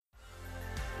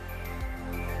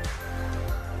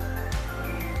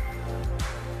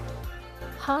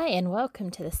Hi, and welcome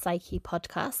to the Psyche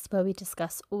podcast, where we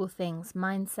discuss all things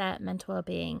mindset, mental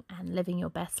well-being, and living your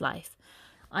best life.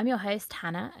 I'm your host,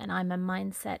 Hannah, and I'm a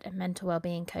mindset and mental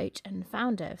well-being coach and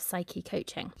founder of Psyche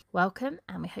Coaching. Welcome,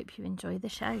 and we hope you enjoy the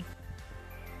show.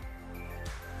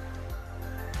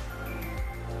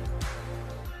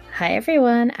 Hi,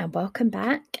 everyone, and welcome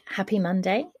back. Happy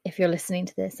Monday, if you're listening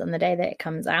to this on the day that it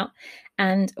comes out.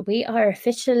 And we are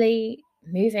officially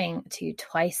moving to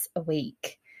twice a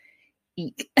week.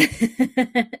 Eek.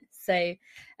 So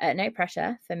no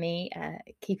pressure for me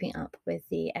keeping up with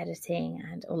the editing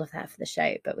and all of that for the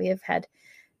show, but we have had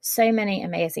so many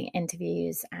amazing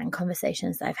interviews and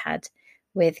conversations that I've had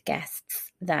with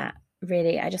guests that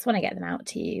really I just want to get them out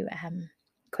to you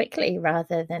quickly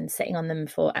rather than sitting on them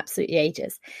for absolutely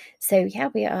ages. So yeah,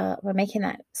 we're making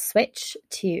that switch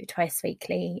to twice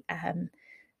weekly.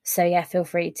 So yeah, feel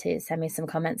free to send me some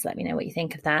comments, let me know what you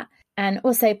think of that. And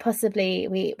also possibly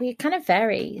we kind of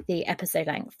vary the episode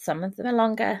length. Some of them are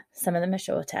longer, some of them are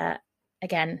shorter.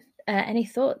 Again, any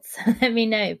thoughts? Let me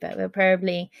know, but we'll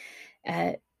probably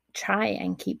try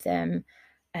and keep them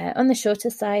on the shorter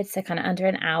side, so kind of under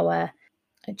an hour,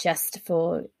 just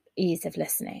for ease of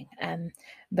listening.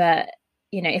 But,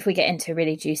 you know, if we get into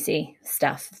really juicy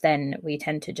stuff, then we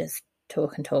tend to just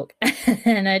talk and talk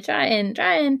and I try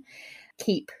and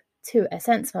keep to a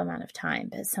sensible amount of time,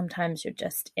 but sometimes you're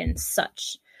just in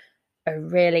such a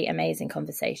really amazing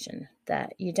conversation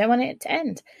that you don't want it to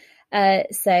end.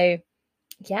 So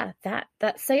yeah,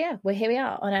 here we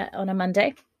are on a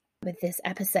Monday with this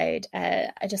episode. I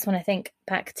just want to think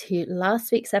back to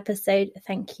last week's episode.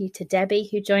 Thank you to Debbie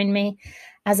who joined me.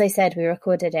 As I said, we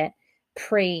recorded it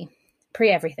pre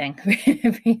everything,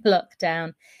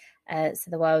 pre-lockdown.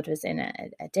 So the world was in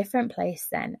a different place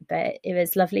then, but it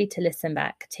was lovely to listen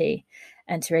back to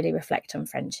and to really reflect on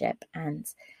friendship. And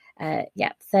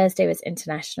Thursday was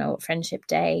International Friendship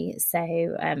Day.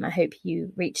 So I hope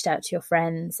you reached out to your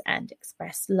friends and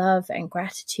expressed love and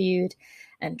gratitude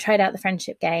and tried out the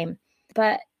friendship game.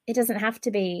 But it doesn't have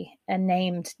to be a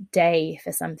named day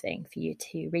for something for you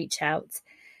to reach out.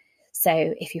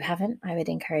 So if you haven't, I would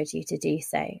encourage you to do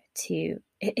so.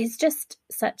 It is just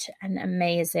such an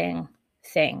amazing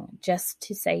thing just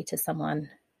to say to someone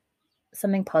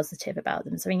something positive about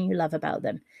them, something you love about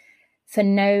them, for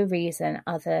no reason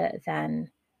other than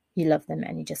you love them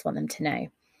and you just want them to know.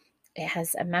 It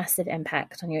has a massive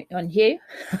impact on you,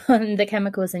 on the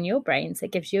chemicals in your brain, so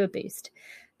it gives you a boost.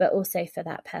 But also for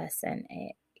that person,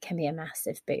 it can be a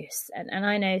massive boost. And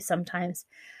I know sometimes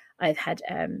I've had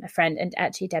a friend, and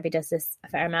actually Debbie does this a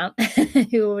fair amount,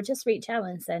 who will just reach out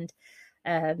and send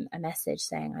a message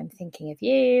saying, I'm thinking of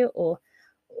you, or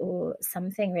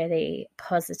something really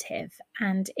positive.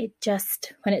 And it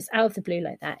just, when it's out of the blue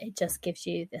like that, it just gives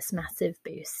you this massive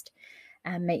boost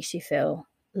and makes you feel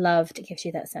loved. It gives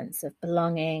you that sense of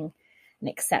belonging and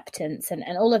acceptance and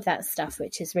all of that stuff,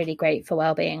 which is really great for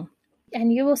well-being.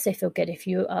 And you also feel good if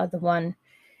you are the one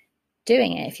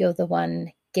doing it, if you're the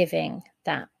one giving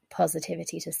that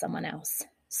positivity to someone else.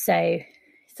 So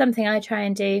something I try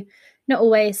and do, not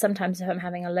always, sometimes if I'm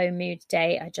having a low mood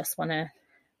day, I just want to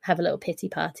have a little pity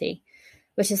party,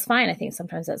 which is fine. I think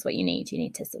sometimes that's what you need. You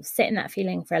need to sort of sit in that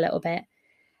feeling for a little bit,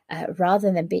 rather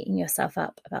than beating yourself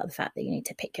up about the fact that you need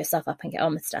to pick yourself up and get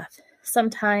on with stuff.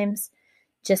 Sometimes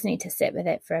just need to sit with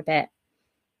it for a bit,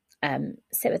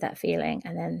 sit with that feeling,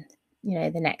 and then, you know,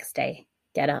 the next day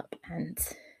get up and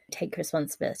take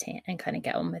responsibility and kind of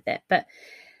get on with it. But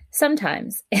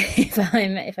sometimes if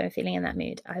I'm feeling in that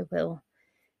mood, I will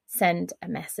send a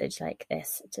message like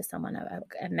this to someone,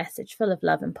 a message full of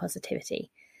love and positivity,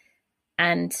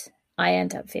 and I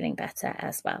end up feeling better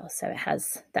as well. So it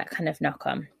has that kind of knock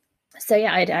on. So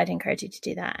yeah, I'd encourage you to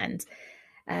do that. And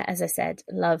as I said,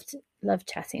 loved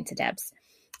chatting to Debs.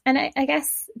 And I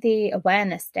guess the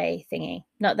Awareness Day thingy,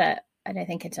 not that I don't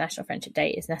think International Friendship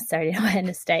Day is necessarily an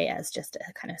awareness day as just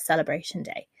a kind of celebration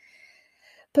day,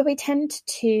 but we tend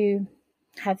to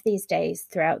have these days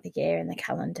throughout the year in the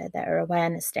calendar that are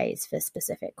awareness days for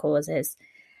specific causes.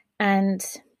 And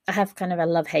I have kind of a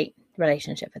love-hate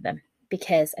relationship with them,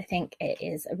 because I think it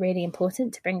is really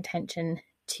important to bring attention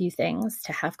to things,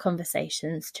 to have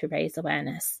conversations, to raise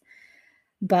awareness.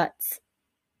 But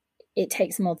it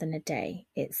takes more than a day.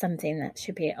 It's something that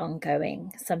should be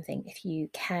ongoing, something, if you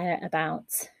care about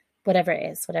whatever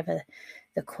it is, whatever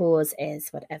the cause is,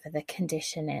 whatever the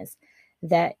condition is,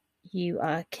 that you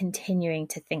are continuing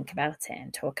to think about it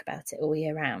and talk about it all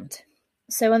year round.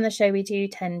 So on the show, we do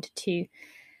tend to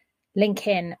link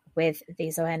in with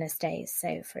these awareness days.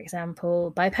 So for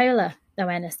example, Bipolar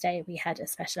Awareness Day, we had a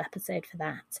special episode for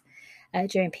that.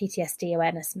 During PTSD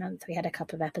Awareness Month, we had a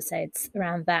couple of episodes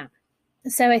around that.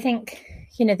 So I think,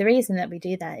 the reason that we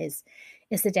do that is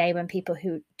the day when people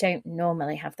who don't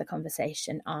normally have the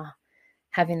conversation are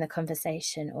having the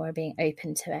conversation or are being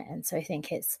open to it. And so I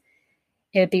think it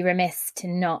would be remiss to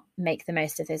not make the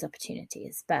most of those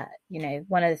opportunities. But,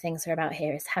 one of the things we're about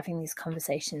here is having these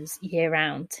conversations year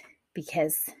round,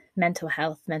 because mental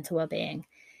health, mental well-being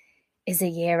is a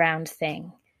year-round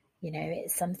thing.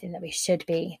 It's something that we should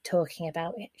be talking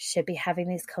about. We should be having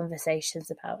these conversations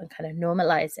about and kind of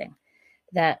normalizing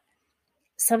that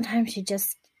sometimes you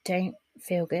just don't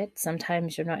feel good.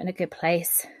 Sometimes you're not in a good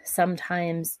place.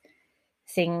 Sometimes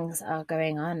things are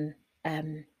going on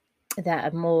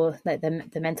that are more like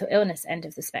the mental illness end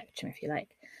of the spectrum, if you like.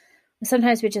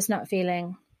 Sometimes we're just not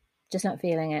feeling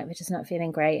it. We're just not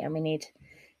feeling great, and we need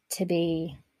to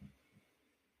be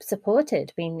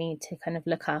supported. We need to kind of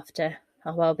look after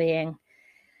our well-being.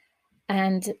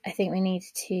 And I think we need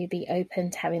to be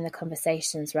open to having the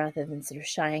conversations rather than sort of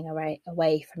shying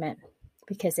away from it,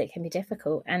 because it can be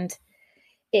difficult. And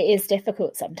it is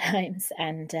difficult sometimes.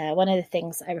 And one of the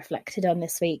things I reflected on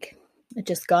this week,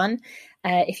 just gone,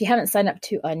 if you haven't signed up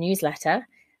to our newsletter,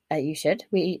 you should.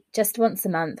 We just once a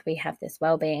month, we have this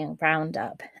wellbeing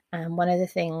roundup. And one of the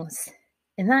things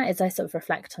in that is I sort of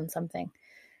reflect on something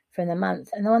from the month.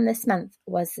 And the one this month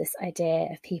was this idea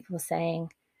of people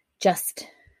saying, just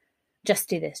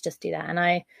do this, just do that. And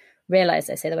I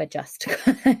realized I say the word just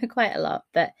quite a lot,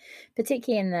 but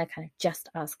particularly in the kind of just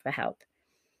ask for help.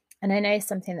 And I know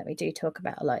something that we do talk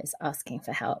about a lot is asking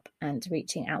for help and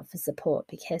reaching out for support,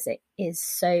 because it is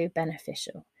so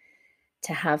beneficial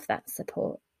to have that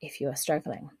support if you are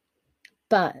struggling.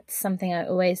 But something I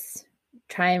always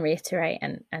try and reiterate,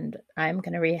 and I'm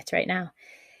going to reiterate now,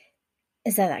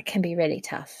 is that can be really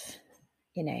tough.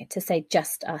 To say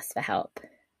just ask for help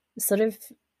sort of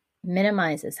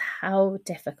minimizes how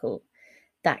difficult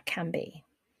that can be,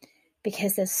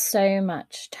 because there's so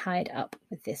much tied up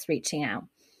with this reaching out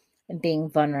and being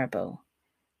vulnerable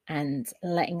and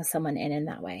letting someone in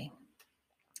that way.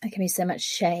 There can be so much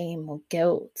shame or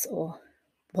guilt or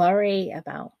worry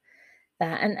about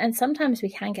that. And sometimes we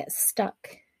can get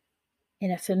stuck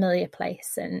in a familiar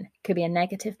place, and it could be a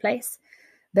negative place,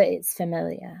 but it's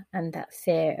familiar. And that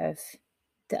fear of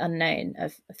the unknown,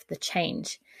 of the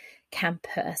change, can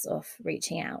put us off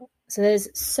reaching out. So there's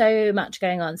so much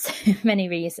going on, so many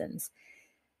reasons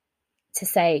to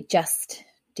say, just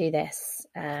do this.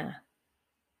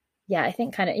 I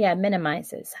think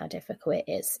minimizes how difficult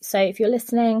it is. So if you're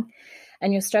listening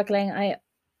and you're struggling, I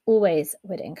always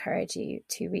would encourage you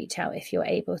to reach out if you're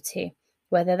able to,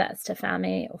 whether that's to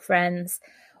family or friends,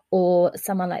 or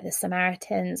someone like the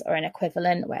Samaritans or an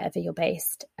equivalent, wherever you're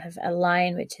based, of a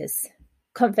line which is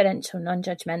confidential,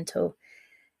 non-judgmental,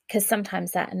 because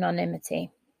sometimes that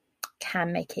anonymity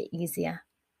can make it easier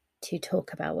to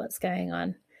talk about what's going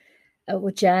on,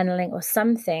 or journaling or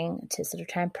something to sort of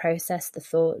try and process the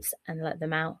thoughts and let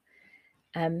them out.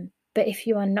 But if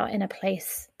you are not in a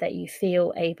place that you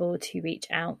feel able to reach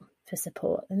out for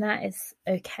support, then that is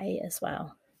okay as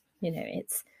well.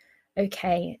 It's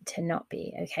okay to not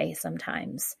be okay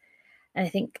sometimes. And I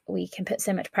think we can put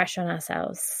so much pressure on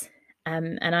ourselves.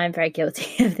 And I'm very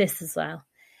guilty of this as well.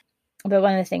 But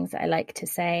one of the things that I like to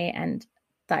say, and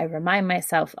that I remind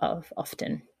myself of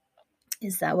often,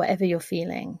 is that whatever you're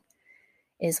feeling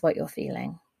is what you're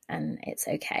feeling, and it's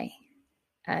okay.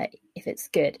 If it's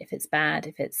good, if it's bad,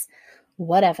 if it's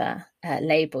whatever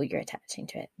label you're attaching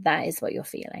to it, that is what you're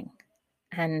feeling.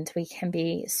 And we can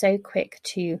be so quick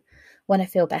to want to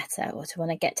feel better or to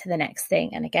want to get to the next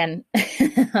thing. And again,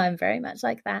 I'm very much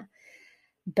like that.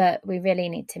 But we really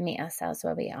need to meet ourselves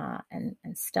where we are and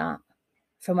start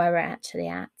from where we're actually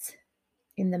at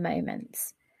in the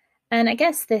moments. And I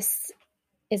guess this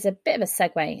is a bit of a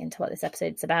segue into what this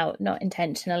episode's about, not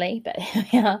intentionally, but here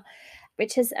we are,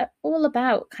 which is all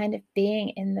about kind of being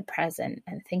in the present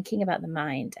and thinking about the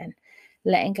mind and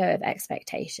letting go of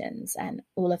expectations and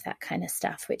all of that kind of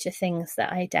stuff, which are things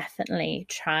that I definitely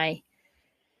try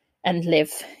and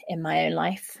live in my own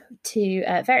life to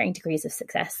varying degrees of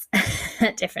success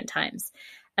at different times.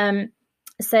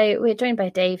 So we're joined by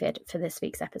David for this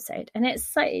week's episode, and it's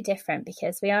slightly different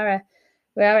because we are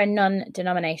a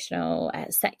non-denominational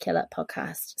secular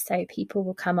podcast. So people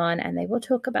will come on and they will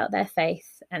talk about their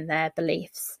faith and their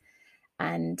beliefs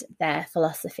and their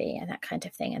philosophy and that kind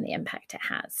of thing and the impact it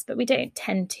has. But we don't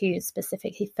tend to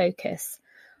specifically focus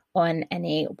on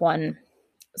any one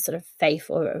sort of faith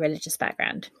or religious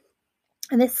background.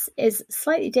 And this is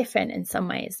slightly different in some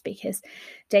ways because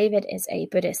David is a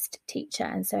Buddhist teacher.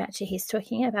 And so actually he's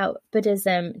talking about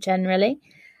Buddhism generally,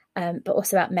 but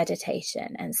also about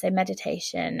meditation. And so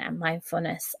meditation and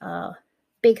mindfulness are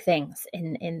big things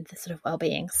in the sort of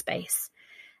well-being space.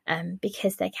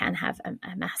 because they can have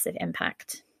a massive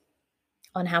impact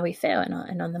on how we feel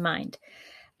and on the mind.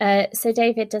 So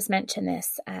David does mention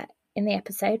this in the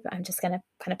episode, but I'm just going to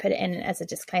kind of put it in as a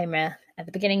disclaimer at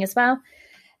the beginning as well,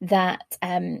 that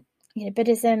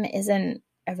Buddhism isn't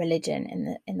a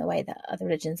religion in the way that other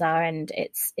religions are, and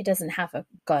it doesn't have a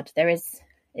god.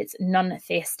 It's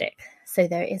non-theistic, so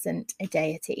there isn't a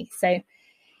deity. So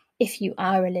if you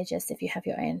are religious, if you have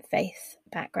your own faith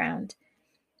background,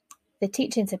 the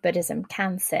teachings of Buddhism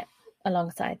can sit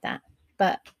alongside that.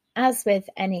 But as with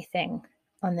anything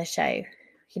on the show,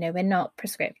 we're not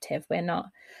prescriptive. We're not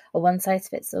a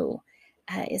one-size-fits-all.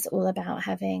 It's all about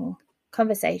having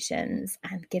conversations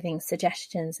and giving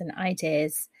suggestions and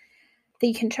ideas that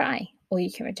you can try or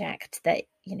you can reject, that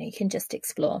you can just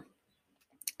explore.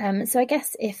 So I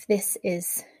guess if this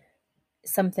is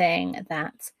something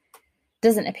that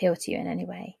doesn't appeal to you in any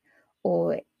way,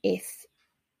 or if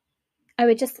I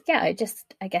would just, I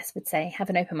guess would say have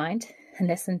an open mind and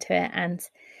listen to it, and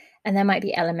there might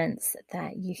be elements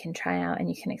that you can try out and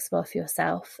you can explore for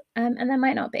yourself, and there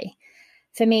might not be.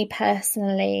 For me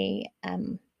personally,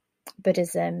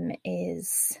 Buddhism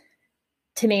is,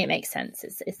 to me, it makes sense.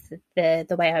 It's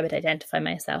the way I would identify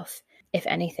myself, if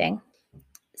anything.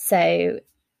 So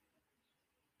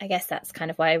I guess that's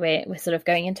kind of why we're sort of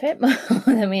going into it more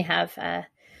than we have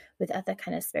with other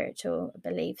kind of spiritual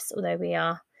beliefs, although we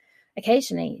are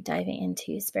occasionally diving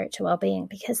into spiritual well-being,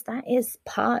 because that is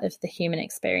part of the human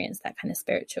experience, that kind of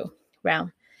spiritual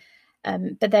realm.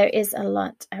 But there is a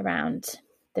lot around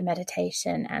the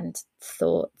meditation and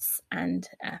thoughts and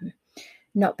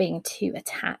not being too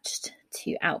attached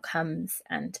to outcomes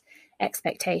and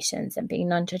expectations and being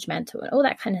non-judgmental and all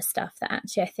that kind of stuff that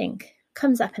actually I think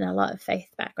comes up in a lot of faith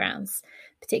backgrounds,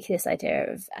 particularly this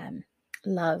idea of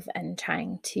love and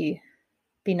trying to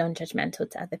be non-judgmental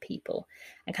to other people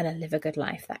and kind of live a good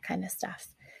life, that kind of stuff.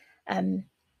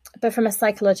 But from a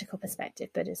psychological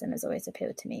perspective, Buddhism has always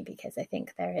appealed to me because I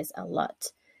think there is a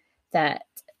lot that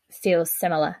feels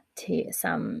similar to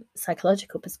some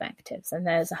psychological perspectives. And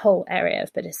there's a whole area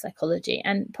of Buddhist psychology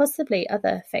and possibly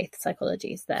other faith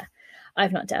psychologies that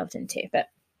I've not delved into. But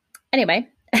anyway,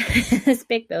 this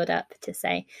big build up to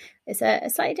say it's a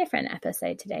slightly different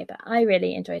episode today, but I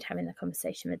really enjoyed having the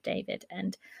conversation with David,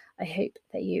 and I hope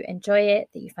that you enjoy it,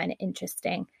 that you find it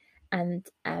interesting, and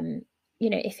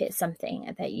if it's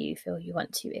something that you feel you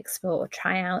want to explore or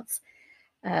try out,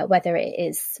 whether it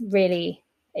is really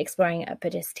exploring a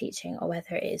Buddhist teaching or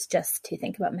whether it is just to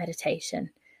think about meditation,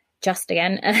 just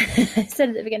again, I said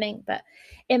at the beginning, but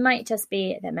it might just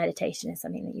be that meditation is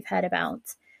something that you've heard about,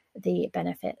 the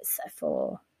benefits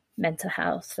for mental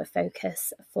health, for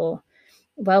focus, for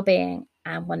well-being,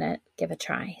 and want to give a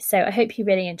try. So I hope you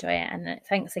really enjoy it, and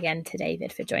thanks again to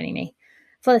David for joining me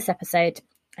for this episode,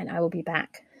 and I will be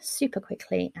back super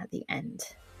quickly at the end.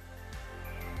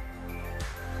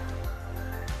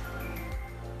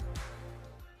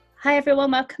 Hi everyone,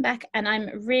 welcome back, and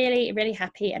I'm really, really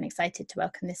happy and excited to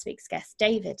welcome this week's guest,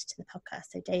 David, to the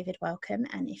podcast. So David, welcome,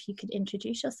 and if you could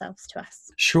introduce yourselves to us.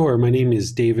 Sure, my name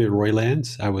is David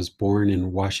Roylands. I was born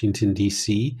in Washington,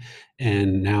 D.C.,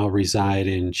 and now reside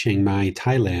in Chiang Mai,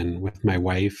 Thailand with my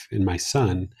wife and my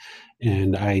son,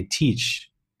 and I teach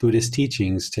Buddhist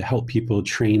teachings to help people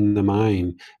train the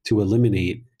mind to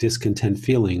eliminate discontent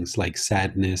feelings like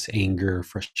sadness, anger,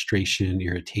 frustration,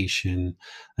 irritation,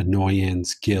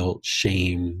 annoyance, guilt,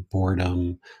 shame,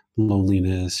 boredom,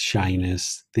 loneliness,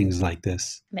 shyness, things like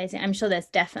this. Amazing. I'm sure there's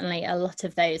definitely a lot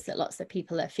of those that lots of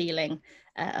people are feeling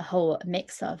a whole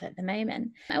mix of at the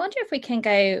moment. I wonder if we can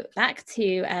go back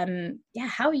to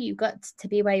how you got to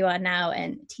be where you are now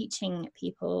and teaching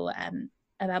people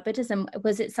about Buddhism.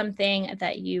 Was it something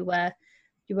that you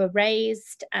were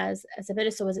raised as a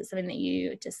Buddhist, or was it something that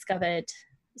you discovered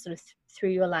sort of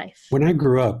through your life? When I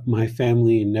grew up, my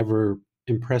family never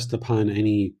impressed upon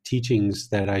any teachings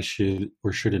that I should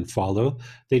or shouldn't follow.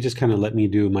 They just kind of let me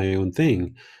do my own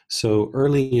thing. So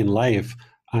early in life,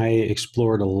 I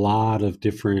explored a lot of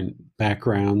different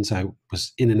backgrounds. I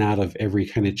was in and out of every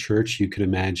kind of church you could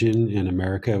imagine in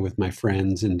America with my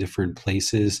friends in different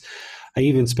places. I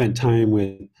even spent time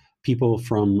with people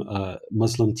from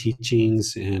Muslim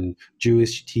teachings and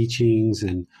Jewish teachings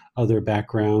and other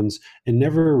backgrounds, and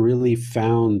never really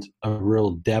found a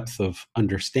real depth of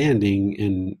understanding,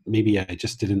 and maybe I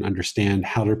just didn't understand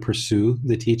how to pursue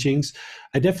the teachings.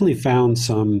 I definitely found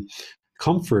some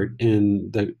comfort in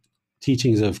the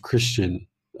teachings of Christian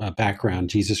background,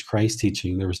 Jesus Christ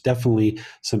teaching. There was definitely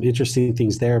some interesting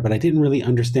things there, but I didn't really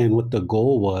understand what the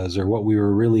goal was or what we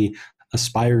were really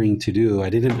aspiring to do. I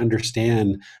didn't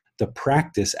understand the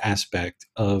practice aspect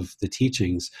of the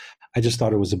teachings. I just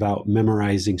thought it was about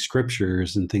memorizing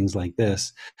scriptures and things like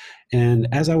this. And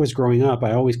as I was growing up,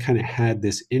 I always kind of had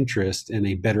this interest in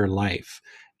a better life.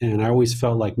 And I always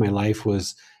felt like my life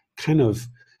was kind of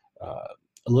uh,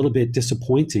 a little bit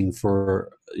disappointing, for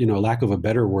lack of a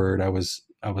better word. I was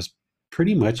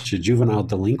pretty much a juvenile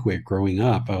delinquent growing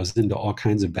up. I was into all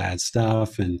kinds of bad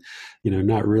stuff, and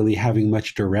not really having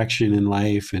much direction in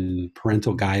life and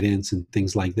parental guidance and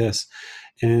things like this.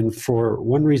 And for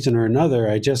one reason or another,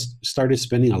 I just started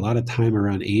spending a lot of time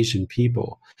around Asian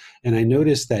people. And I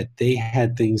noticed that they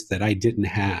had things that I didn't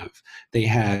have. They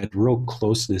had real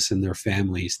closeness in their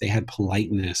families. They had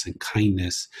politeness and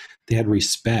kindness. They had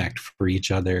respect for each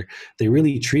other. They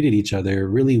really treated each other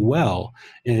really well.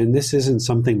 And this isn't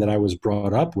something that I was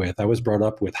brought up with. I was brought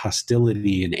up with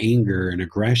hostility and anger and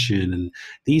aggression and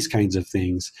these kinds of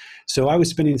things. So I was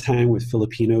spending time with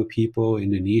Filipino people,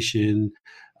 Indonesian,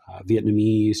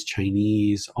 Vietnamese,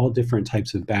 Chinese, all different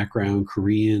types of background,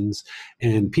 Koreans.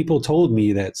 And people told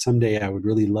me that someday I would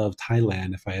really love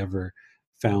Thailand if I ever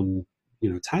found,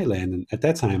 Thailand. And at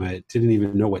that time, I didn't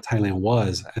even know what Thailand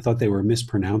was. I thought they were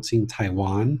mispronouncing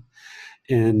Taiwan.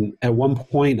 And at one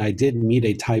point, I did meet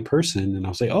a Thai person, and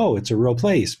I'll say, "Oh, it's a real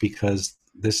place because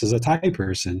this is a Thai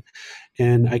person."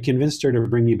 And I convinced her to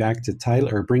bring me back to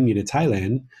Thailand, or bring me to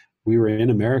Thailand. We were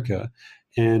in America.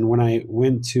 And when I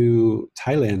went to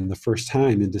Thailand the first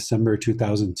time in December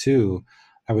 2002,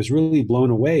 I was really blown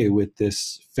away with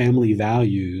this family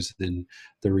values and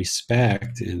the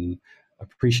respect and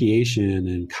appreciation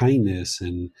and kindness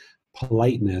and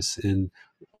politeness. And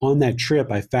on that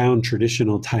trip, I found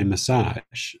traditional Thai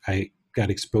massage. I got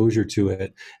exposure to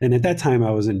it. And at that time,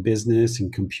 I was in business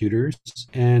and computers.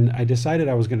 And I decided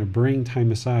I was going to bring Thai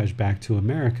massage back to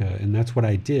America. And that's what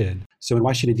I did. So in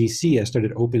Washington, D.C., I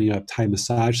started opening up Thai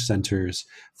massage centers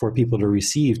for people to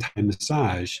receive Thai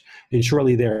massage. And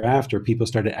shortly thereafter, people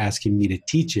started asking me to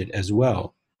teach it as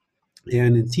well.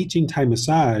 And in teaching Thai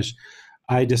massage,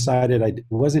 I decided I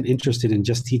wasn't interested in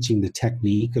just teaching the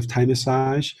technique of Thai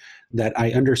massage, that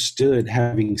I understood,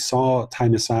 having saw Thai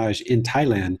massage in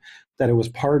Thailand, that it was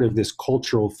part of this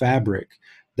cultural fabric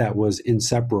that was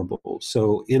inseparable.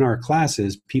 So in our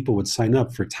classes, people would sign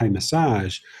up for Thai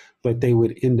massage, but they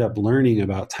would end up learning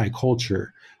about Thai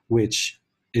culture, which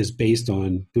is based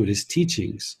on Buddhist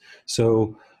teachings.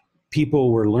 So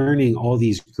people were learning all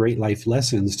these great life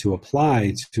lessons to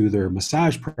apply to their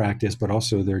massage practice, but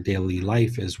also their daily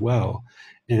life as well.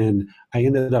 And I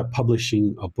ended up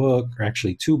publishing a book, or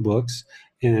actually two books,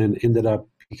 and ended up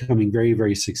becoming very,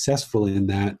 very successful in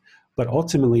that. But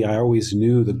ultimately, I always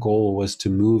knew the goal was to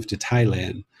move to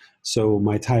Thailand. So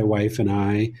my Thai wife and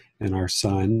I and our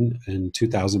son in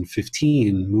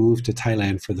 2015 moved to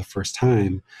Thailand for the first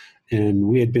time. And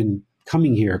we had been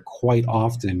coming here quite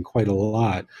often, quite a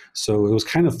lot. So it was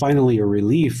kind of finally a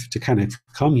relief to kind of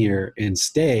come here and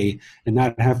stay and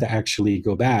not have to actually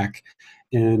go back.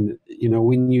 And,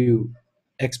 when you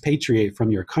expatriate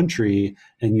from your country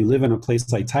and you live in a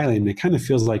place like Thailand, it kind of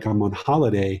feels like I'm on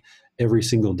holiday every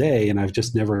single day. And I've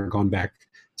just never gone back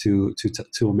to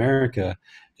America.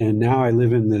 And now I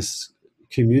live in this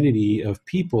community of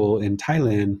people in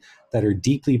Thailand that are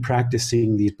deeply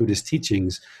practicing these Buddhist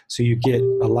teachings. So you get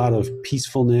a lot of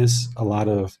peacefulness, a lot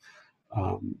of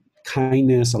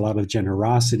kindness, a lot of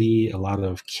generosity, a lot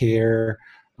of care,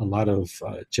 a lot of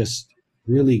just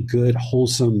really good,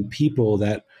 wholesome people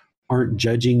that aren't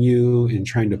judging you and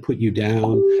trying to put you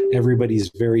down. Everybody's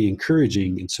very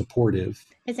encouraging and supportive.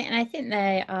 And I think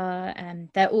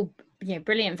they're all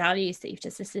brilliant values that you've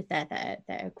just listed there that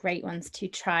are great ones to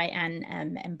try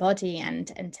and embody and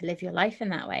to live your life in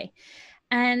that way.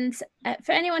 And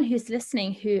for anyone who's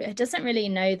listening who doesn't really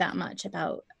know that much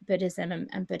about Buddhism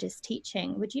and Buddhist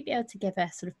teaching, would you be able to give a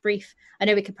sort of brief, I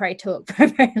know we could probably talk for a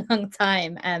very long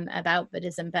time about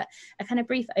Buddhism, but a kind of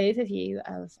brief overview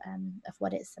of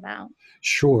what it's about?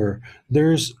 Sure.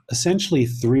 There's essentially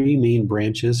three main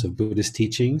branches of Buddhist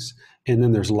teachings, and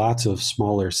then there's lots of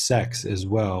smaller sects as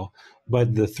well.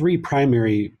 But the three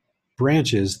primary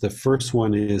branches, the first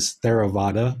one is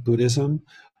Theravada Buddhism,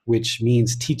 which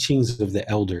means teachings of the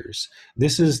elders.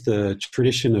 This is the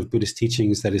tradition of Buddhist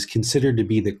teachings that is considered to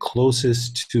be the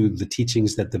closest to the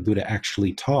teachings that the Buddha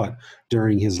actually taught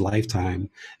during his lifetime.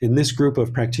 And this group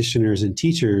of practitioners and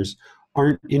teachers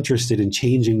aren't interested in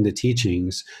changing the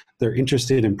teachings. They're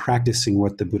interested in practicing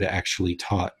what the Buddha actually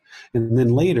taught. And then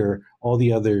later, all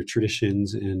the other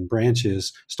traditions and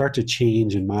branches start to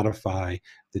change and modify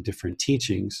the different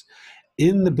teachings.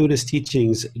 In the Buddhist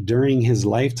teachings during his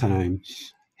lifetime,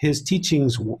 his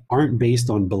teachings aren't based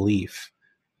on belief.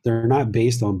 They're not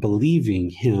based on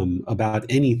believing him about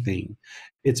anything.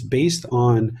 It's based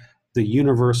on the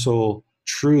universal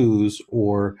truths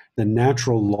or the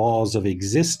natural laws of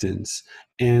existence.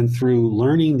 And through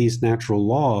learning these natural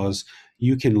laws,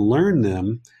 you can learn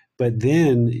them. But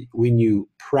then when you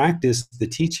practice the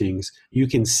teachings, you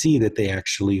can see that they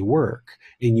actually work,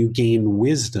 and you gain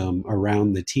wisdom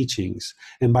around the teachings.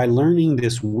 And by learning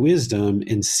this wisdom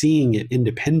and seeing it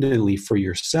independently for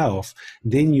yourself,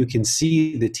 then you can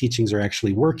see the teachings are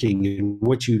actually working. And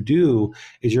what you do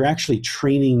is you're actually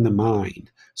training the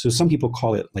mind. So some people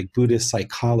call it like Buddhist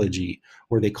psychology,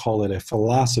 or they call it a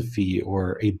philosophy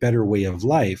or a better way of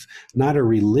life, not a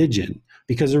religion.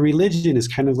 Because a religion is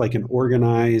kind of like an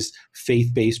organized,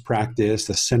 faith-based practice,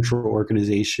 a central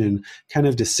organization, kind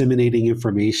of disseminating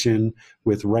information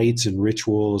with rites and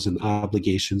rituals and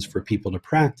obligations for people to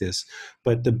practice.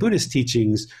 But the Buddhist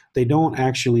teachings, they don't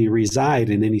actually reside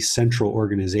in any central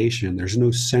organization. There's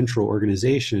no central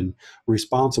organization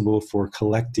responsible for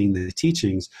collecting the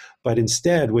teachings. But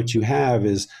instead, what you have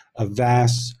is a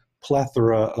vast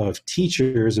plethora of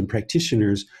teachers and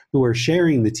practitioners who are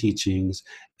sharing the teachings.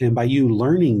 And by you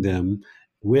learning them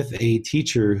with a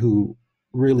teacher who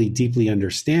really deeply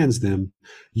understands them,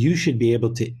 you should be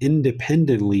able to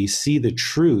independently see the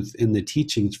truth in the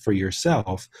teachings for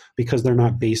yourself, because they're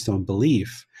not based on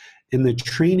belief. And the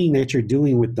training that you're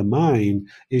doing with the mind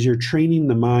is you're training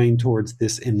the mind towards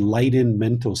this enlightened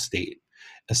mental state.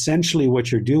 Essentially,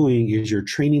 what you're doing is you're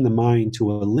training the mind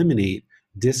to eliminate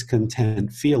discontent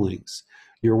feelings.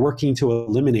 You're working to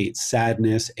eliminate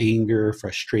sadness, anger,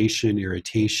 frustration,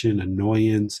 irritation,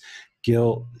 annoyance,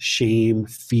 guilt, shame,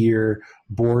 fear,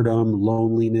 boredom,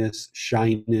 loneliness,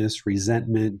 shyness,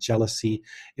 resentment, jealousy.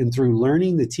 And through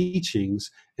learning the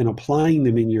teachings and applying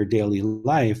them in your daily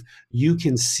life, you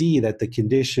can see that the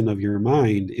condition of your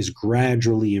mind is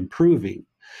gradually improving.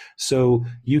 So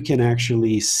you can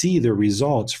actually see the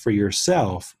results for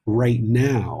yourself right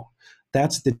now.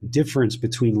 That's the difference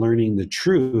between learning the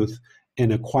truth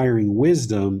and acquiring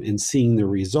wisdom and seeing the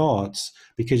results,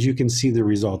 because you can see the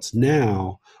results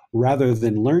now rather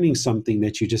than learning something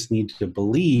that you just need to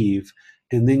believe,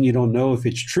 and then you don't know if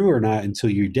it's true or not until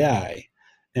you die.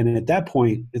 And at that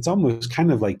point, it's almost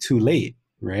kind of like too late,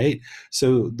 right?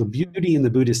 So the beauty in the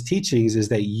Buddhist teachings is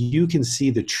that you can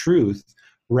see the truth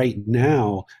right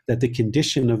now, that the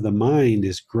condition of the mind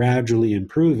is gradually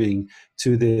improving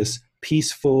to this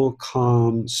peaceful,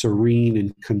 calm, serene,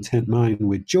 and content mind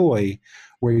with joy,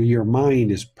 where your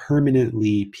mind is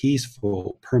permanently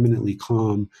peaceful, permanently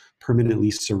calm, permanently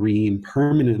serene,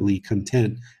 permanently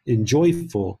content and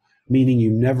joyful, meaning you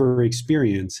never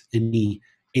experience any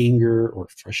anger or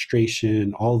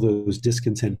frustration, all those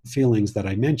discontent feelings that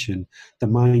I mentioned. The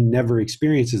mind never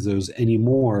experiences those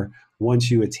anymore once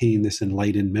you attain this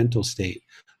enlightened mental state.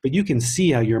 But you can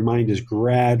see how your mind is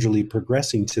gradually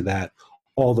progressing to that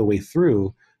all the way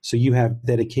through. So you have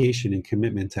dedication and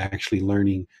commitment to actually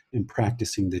learning and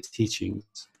practicing the teachings.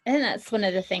 And that's one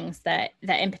of the things that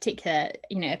in particular,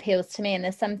 appeals to me. And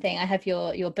there's something, I have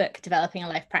your book, Developing a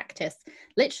Life Practice,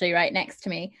 literally right next to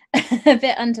me, a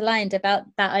bit underlined about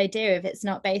that idea of it's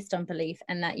not based on belief,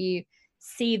 and that you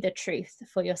see the truth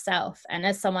for yourself. And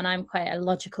as someone, I'm quite a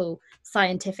logical,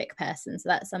 scientific person. So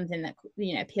that's something that,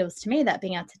 appeals to me, that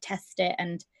being able to test it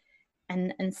and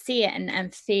see it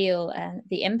and feel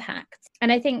the impact.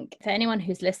 And I think for anyone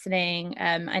who's listening,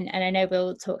 and I know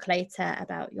we'll talk later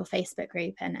about your Facebook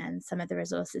group and some of the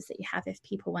resources that you have if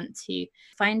people want to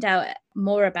find out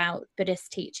more about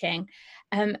Buddhist teaching.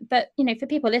 But, for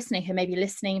people listening who may be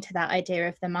listening to that idea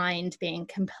of the mind being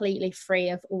completely free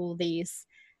of all these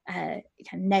kind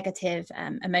of negative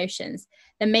emotions,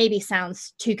 that maybe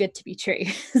sounds too good to be true.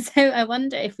 So I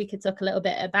wonder if we could talk a little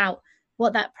bit about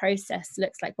what that process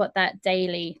looks like, what that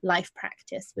daily life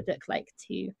practice would look like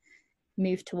to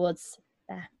move towards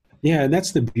there. Yeah, and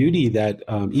that's the beauty, that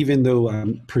even though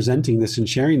I'm presenting this and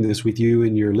sharing this with you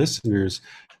and your listeners,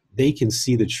 they can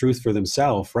see the truth for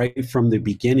themselves right from the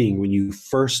beginning. When you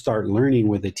first start learning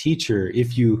with a teacher,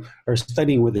 if you are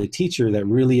studying with a teacher that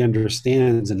really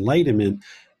understands enlightenment,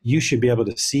 you should be able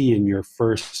to see in your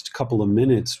first couple of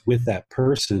minutes with that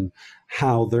person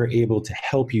how they're able to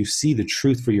help you see the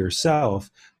truth for yourself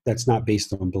that's not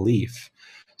based on belief.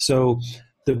 So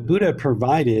the Buddha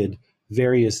provided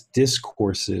various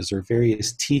discourses or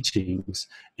various teachings,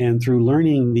 and through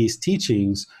learning these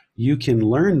teachings, you can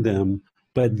learn them.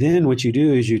 But then what you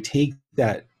do is you take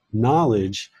that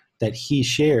knowledge that he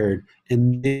shared,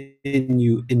 and then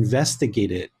you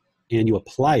investigate it and you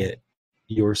apply it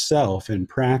yourself in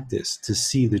practice to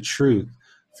see the truth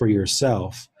for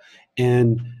yourself.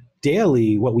 And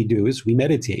daily, what we do is we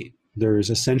meditate. There's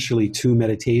essentially 2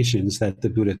 meditations that the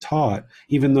Buddha taught.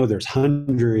 Even though there's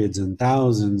hundreds and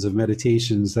thousands of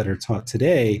meditations that are taught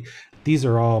today, these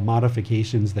are all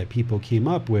modifications that people came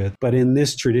up with. But in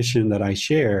this tradition that I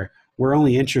share, we're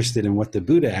only interested in what the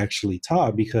Buddha actually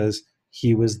taught because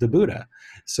he was the Buddha.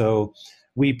 So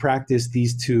we practice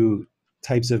these two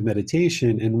types of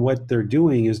meditation, and what they're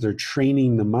doing is they're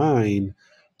training the mind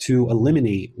to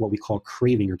eliminate what we call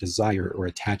craving or desire or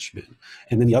attachment.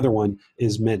 And then the other one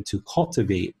is meant to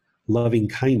cultivate loving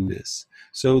kindness.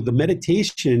 So the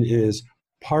meditation is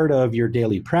part of your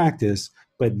daily practice,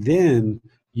 but then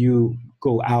you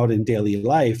go out in daily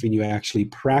life and you actually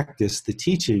practice the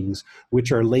teachings,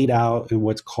 which are laid out in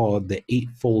what's called the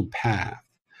Eightfold Path.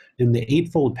 And the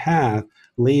Eightfold Path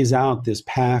lays out this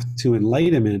path to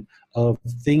enlightenment of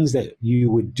things that you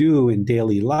would do in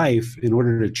daily life in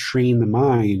order to train the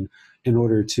mind, in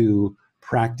order to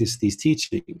practice these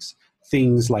teachings.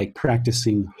 Things like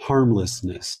practicing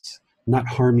harmlessness, not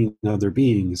harming other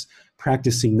beings,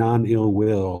 practicing non-ill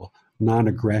will,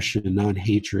 non-aggression,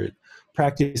 non-hatred,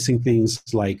 practicing things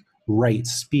like right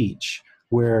speech,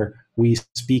 where we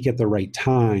speak at the right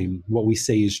time, what we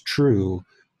say is true,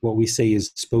 what we say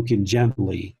is spoken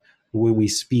gently. When we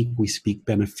speak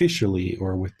beneficially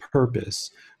or with purpose.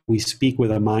 We speak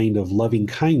with a mind of loving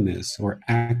kindness or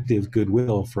active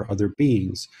goodwill for other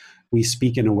beings. We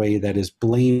speak in a way that is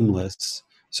blameless.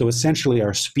 So essentially,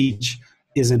 our speech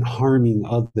isn't harming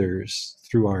others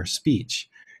through our speech.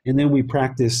 And then we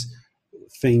practice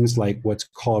things like what's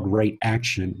called right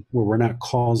action, where we're not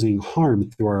causing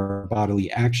harm through our bodily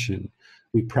action.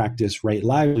 We practice right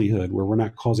livelihood, where we're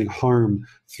not causing harm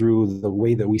through the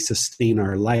way that we sustain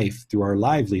our life through our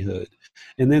livelihood.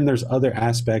 And then there's other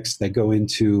aspects that go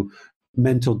into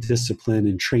mental discipline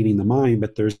and training the mind,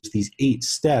 but there's these 8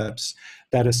 steps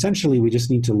that essentially we just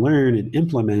need to learn and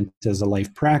implement as a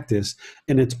life practice.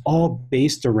 And it's all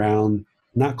based around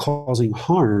not causing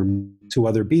harm to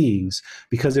other beings,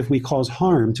 because if we cause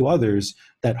harm to others,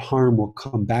 that harm will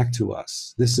come back to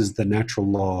us. This is the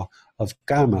natural law of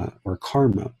kamma or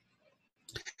karma.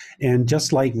 And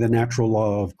just like the natural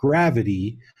law of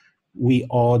gravity, we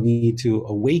all need to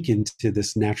awaken to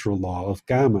this natural law of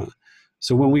kamma.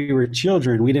 So when we were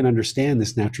children, we didn't understand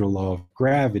this natural law of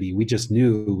gravity. We just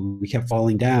knew we kept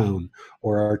falling down,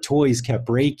 or our toys kept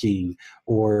breaking,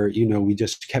 or we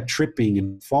just kept tripping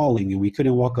and falling, and we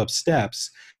couldn't walk up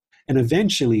steps. And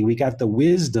eventually we got the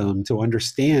wisdom to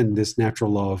understand this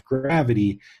natural law of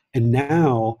gravity. And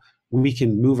now we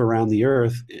can move around the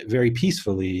earth very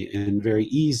peacefully and very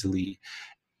easily.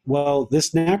 Well,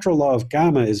 this natural law of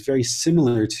kamma is very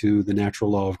similar to the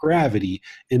natural law of gravity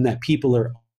in that people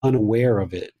are unaware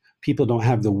of it. People don't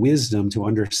have the wisdom to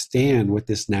understand what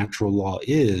this natural law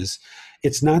is.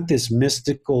 It's not this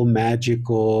mystical,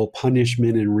 magical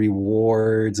punishment and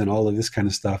rewards and all of this kind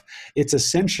of stuff. It's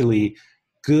essentially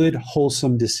good,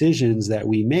 wholesome decisions that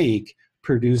we make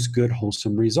produce good,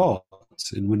 wholesome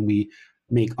results. And when we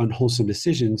make unwholesome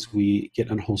decisions, we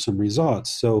get unwholesome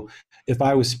results. So if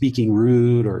I was speaking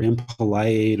rude or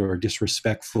impolite or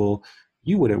disrespectful,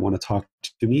 you wouldn't want to talk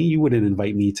to me. You wouldn't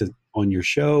invite me to on your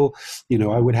show.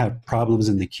 I would have problems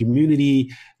in the community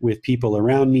with people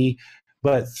around me.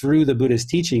 But through the Buddhist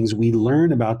teachings, we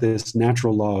learn about this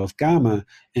natural law of kamma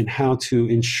and how to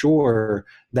ensure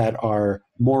that our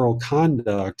moral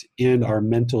conduct and our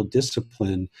mental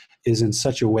discipline is in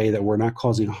such a way that we're not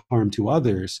causing harm to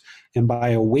others. And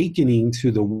by awakening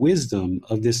to the wisdom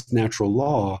of this natural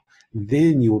law,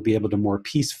 then you will be able to more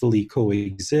peacefully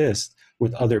coexist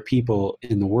with other people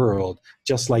in the world,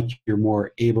 just like you're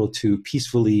more able to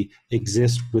peacefully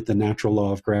exist with the natural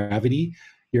law of gravity.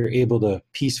 You're able to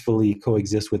peacefully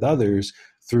coexist with others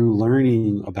through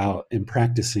learning about and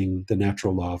practicing the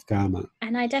natural law of kamma.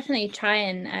 And I definitely try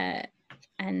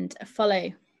and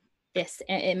follow this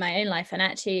in my own life. And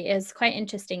actually, it was quite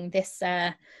interesting. This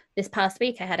past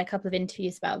week, I had a couple of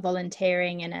interviews about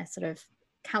volunteering in a sort of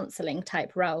counseling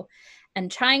type role,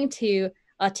 and trying to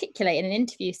articulate in an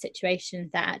interview situation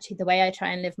that actually the way I try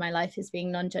and live my life is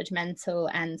being non-judgmental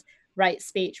and right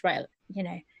speech, right,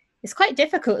 it's quite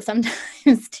difficult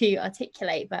sometimes to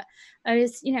articulate. But I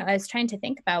was trying to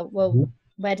think about, well,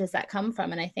 where does that come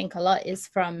from? And I think a lot is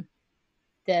from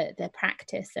the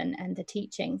practice and the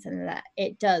teachings, and that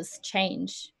it does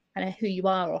change kind of who you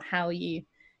are or how you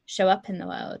show up in the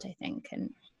world, I think,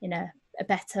 and in a a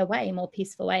better way, more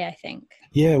peaceful way, I think.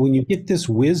 Yeah, when you get this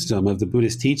wisdom of the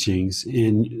Buddhist teachings,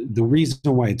 and the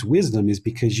reason why it's wisdom is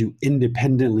because you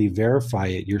independently verify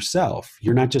it yourself.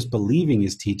 You're not just believing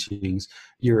his teachings,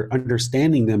 you're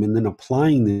understanding them and then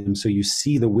applying them so you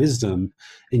see the wisdom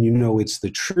and you know it's the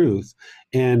truth.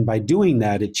 And by doing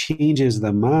that, it changes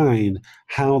the mind,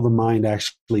 how the mind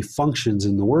actually functions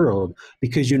in the world,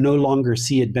 because you no longer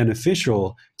see it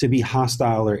beneficial to be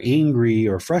hostile or angry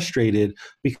or frustrated,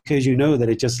 because you know that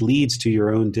it just leads to your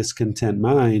own discontent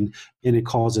mind and it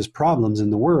causes problems in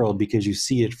the world because you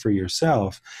see it for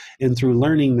yourself. And through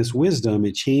learning this wisdom,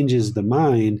 it changes the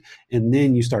mind, and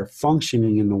then you start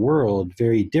functioning in the world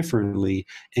very differently,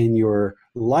 and your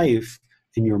life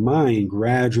and your mind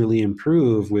gradually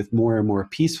improve with more and more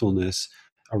peacefulness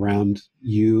around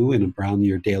you and around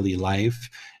your daily life.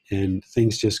 And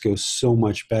things just go so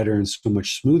much better and so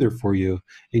much smoother for you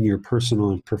in your personal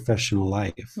and professional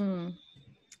life.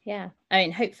 Yeah, I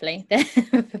mean, hopefully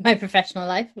my professional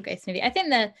life will go smoothly. I think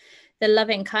the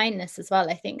loving kindness as well,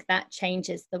 I think that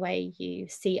changes the way you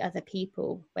see other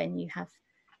people when you have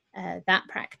that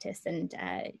practice. And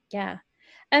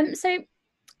so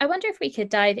I wonder if we could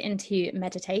dive into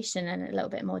meditation in a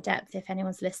little bit more depth. If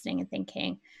anyone's listening and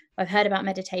thinking, I've heard about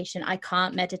meditation, I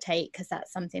can't meditate, because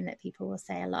that's something that people will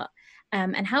say a lot,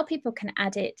 and how people can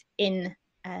add it in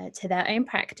to their own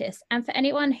practice. And for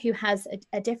anyone who has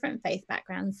a different faith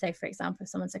background, so for example, if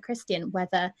someone's a Christian,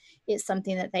 whether it's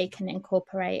something that they can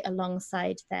incorporate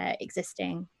alongside their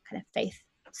existing kind of faith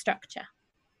structure.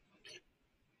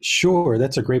 Sure,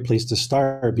 that's a great place to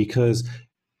start, because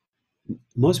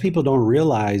most people don't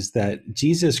realize that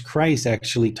Jesus Christ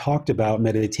actually talked about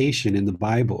meditation in the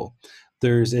Bible.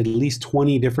 There's at least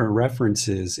 20 different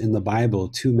references in the Bible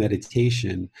to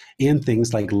meditation, and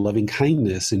things like loving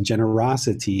kindness and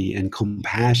generosity and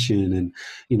compassion and,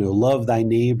 love thy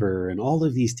neighbor, and all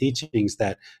of these teachings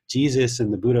that Jesus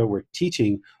and the Buddha were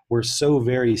teaching were so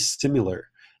very similar.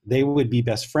 They would be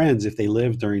best friends if they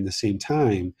lived during the same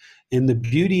time. And the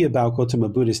beauty about Gautama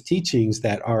Buddha's teachings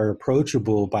that are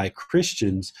approachable by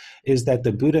Christians is that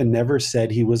the Buddha never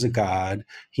said he was a god.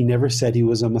 He never said he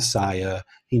was a messiah.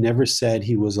 He never said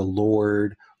he was a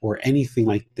lord or anything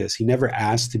like this. He never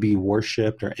asked to be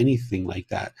worshipped or anything like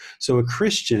that. So a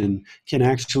Christian can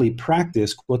actually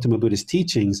practice Gautama Buddha's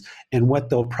teachings, and what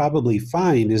they'll probably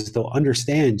find is they'll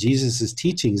understand Jesus's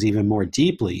teachings even more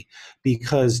deeply,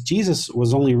 because Jesus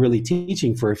was only really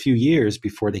teaching for a few years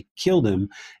before they killed him,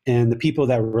 and the people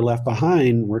that were left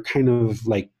behind were kind of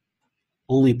like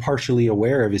only partially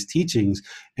aware of his teachings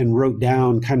and wrote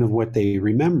down kind of what they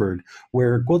remembered,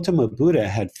 where Gautama Buddha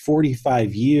had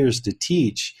 45 years to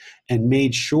teach and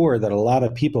made sure that a lot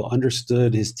of people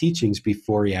understood his teachings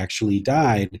before he actually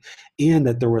died, and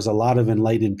that there was a lot of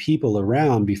enlightened people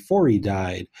around before he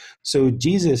died. So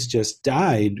Jesus just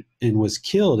died and was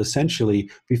killed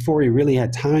essentially before he really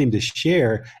had time to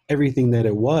share everything that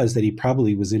it was that he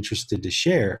probably was interested to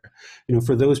share.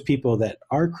 For those people that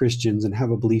are Christians and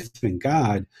have a belief in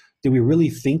God, do we really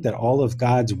think that all of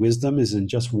God's wisdom is in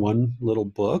just one little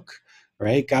book,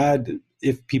 right? God,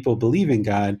 if people believe in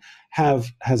God,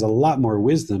 has a lot more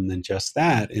wisdom than just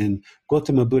that. And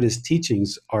Gautama Buddha's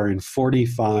teachings are in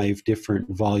 45 different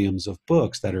volumes of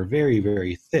books that are very,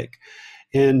 very thick.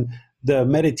 And the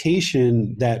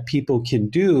meditation that people can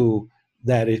do,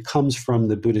 that it comes from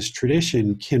the Buddhist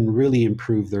tradition, can really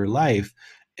improve their life.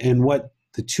 And what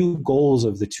the two goals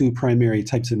of the two primary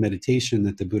types of meditation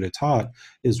that the Buddha taught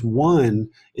is, one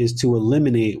is to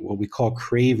eliminate what we call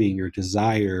craving or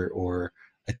desire or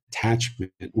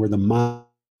attachment, where the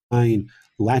mind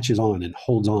latches on and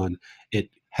holds on. It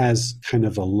has kind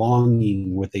of a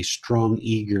longing with a strong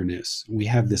eagerness. We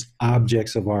have this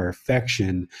objects of our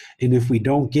affection, and if we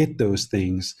don't get those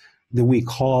things, then we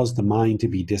cause the mind to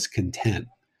be discontent.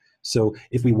 So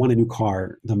if we want a new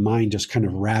car, the mind just kind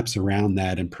of wraps around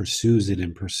that and pursues it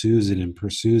and pursues it and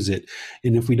pursues it.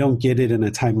 And if we don't get it in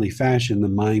a timely fashion, the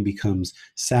mind becomes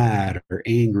sad or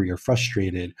angry or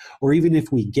frustrated. Or even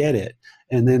if we get it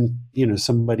and then,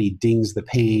 somebody dings the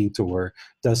paint or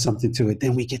does something to it,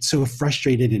 then we get so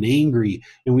frustrated and angry,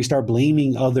 and we start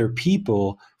blaming other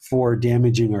people for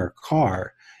damaging our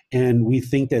car. And we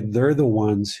think that they're the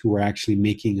ones who are actually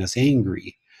making us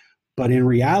angry. But in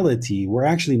reality, we're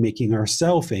actually making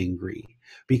ourselves angry,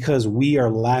 because we are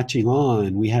latching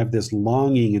on. We have this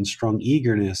longing and strong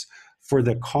eagerness for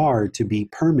the car to be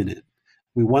permanent.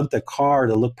 We want the car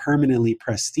to look permanently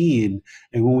pristine.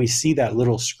 And when we see that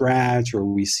little scratch, or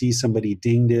we see somebody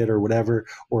dinged it or whatever,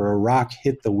 or a rock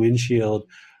hit the windshield,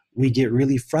 we get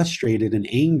really frustrated and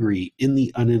angry in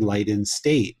the unenlightened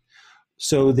state.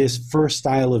 So this first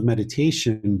style of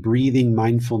meditation, breathing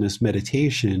mindfulness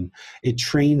meditation, it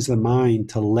trains the mind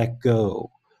to let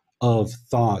go of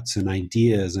thoughts and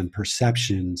ideas and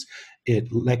perceptions. It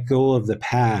let go of the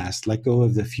past, let go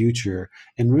of the future,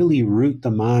 and really root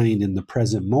the mind in the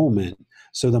present moment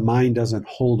so the mind doesn't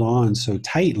hold on so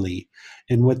tightly.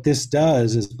 And what this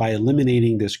does is by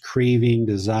eliminating this craving,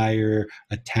 desire,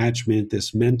 attachment,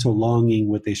 this mental longing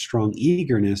with a strong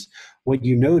eagerness, what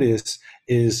you notice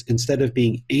is instead of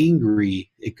being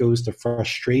angry, it goes to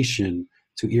frustration,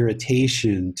 to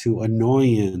irritation, to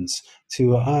annoyance,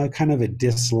 to kind of a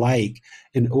dislike.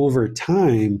 And over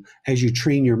time, as you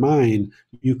train your mind,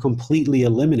 you completely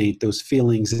eliminate those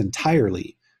feelings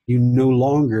entirely. You no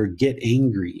longer get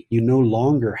angry. You no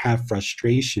longer have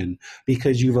frustration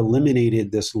because you've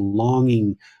eliminated this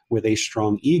longing with a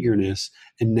strong eagerness.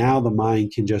 And now the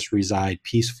mind can just reside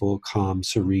peaceful, calm,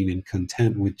 serene, and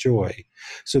content with joy.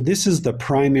 So this is the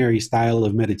primary style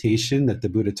of meditation that the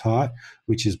Buddha taught,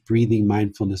 which is breathing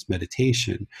mindfulness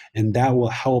meditation. And that will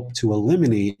help to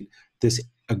eliminate this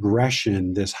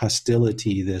aggression, this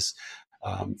hostility, this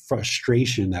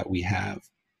frustration that we have.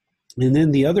 And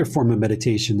then the other form of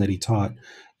meditation that he taught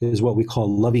is what we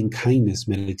call loving kindness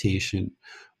meditation,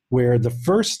 where the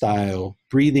first style,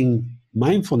 breathing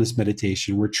mindfulness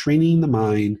meditation, we're training the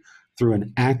mind through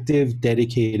an active,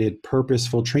 dedicated,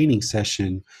 purposeful training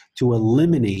session to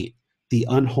eliminate the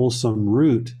unwholesome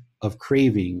root of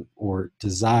craving or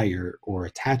desire or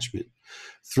attachment.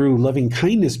 Through loving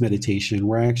kindness meditation,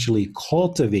 we're actually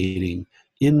cultivating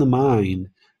in the mind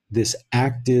this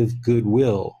active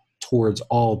goodwill towards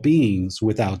all beings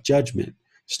without judgment,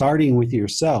 starting with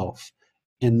yourself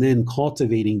and then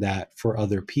cultivating that for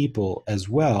other people as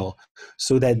well.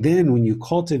 So that then when you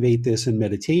cultivate this in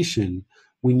meditation,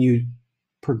 when you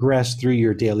progress through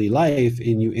your daily life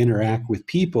and you interact with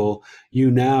people,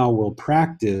 you now will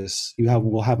practice,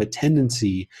 will have a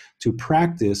tendency to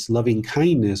practice loving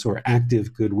kindness or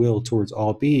active goodwill towards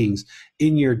all beings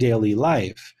in your daily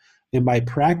life. And by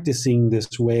practicing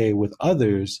this way with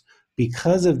others,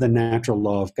 because of the natural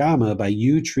law of Gamma, by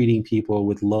you treating people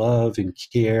with love and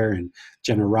care and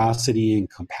generosity and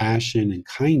compassion and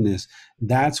kindness,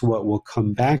 that's what will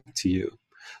come back to you.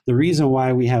 The reason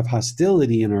why we have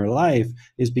hostility in our life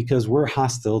is because we're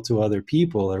hostile to other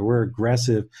people or we're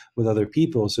aggressive with other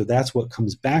people. So that's what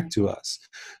comes back to us.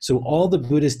 So all the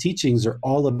Buddhist teachings are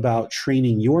all about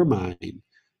training your mind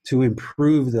to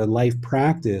improve the life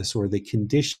practice or the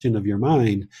condition of your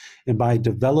mind. And by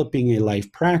developing a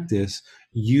life practice,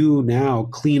 you now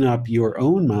clean up your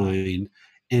own mind.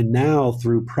 And now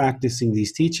through practicing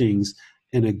these teachings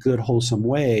in a good, wholesome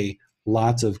way,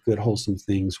 lots of good, wholesome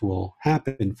things will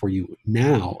happen for you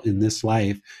now in this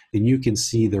life. And you can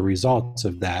see the results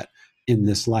of that in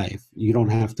this life. You don't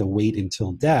have to wait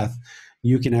until death.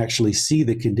 You can actually see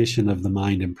the condition of the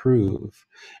mind improve.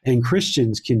 And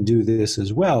Christians can do this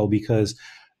as well because,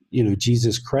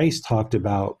 Jesus Christ talked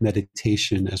about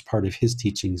meditation as part of his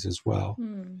teachings as well.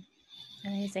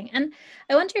 Amazing. And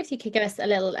I wonder if you could give us a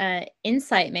little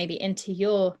insight maybe into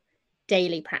your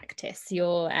daily practice,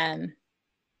 your,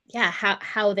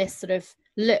 how this sort of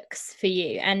looks for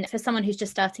you. And for someone who's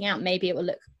just starting out, maybe it will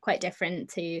look quite different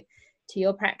to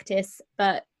your practice.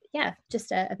 But yeah,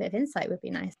 just a bit of insight would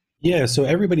be nice. Yeah, so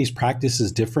everybody's practice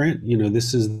is different.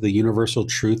 This is the universal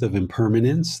truth of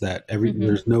impermanence, that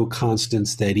there's no constant,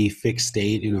 steady, fixed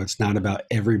state. It's not about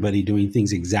everybody doing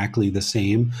things exactly the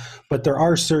same. But there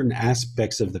are certain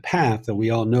aspects of the path that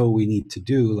we all know we need to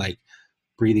do, like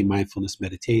breathing mindfulness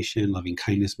meditation, loving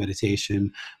kindness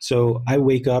meditation. So I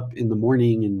wake up in the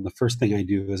morning and the first thing I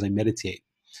do is I meditate.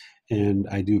 And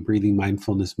I do breathing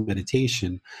mindfulness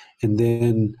meditation. And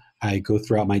then I go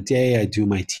throughout my day, I do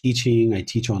my teaching, I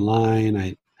teach online,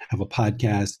 I have a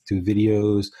podcast, do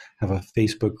videos, have a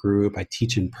Facebook group, I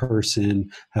teach in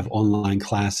person, have online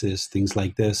classes, things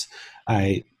like this.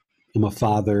 I am a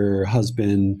father,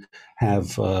 husband,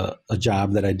 have a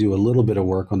job that I do a little bit of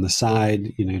work on the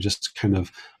side, just kind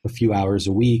of a few hours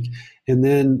a week. And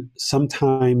then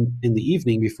sometime in the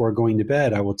evening before going to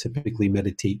bed, I will typically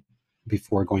meditate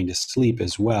before going to sleep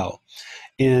as well.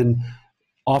 And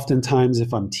oftentimes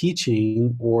if I'm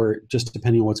teaching or just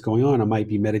depending on what's going on, I might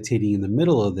be meditating in the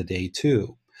middle of the day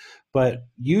too. But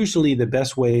usually the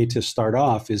best way to start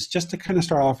off is just to kind of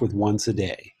start off with once a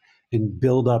day and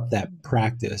build up that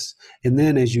practice. And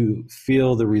then as you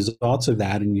feel the results of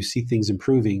that and you see things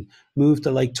improving, move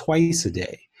to like twice a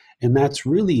day. And that's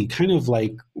really kind of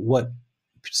like what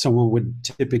someone would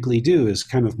typically do, is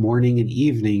kind of morning and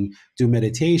evening do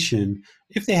meditation.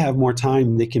 If they have more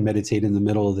time, they can meditate in the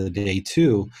middle of the day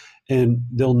too. And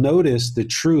they'll notice the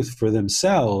truth for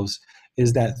themselves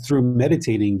is that through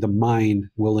meditating, the mind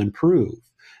will improve.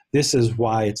 This is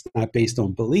why it's not based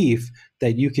on belief,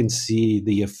 that you can see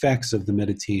the effects of the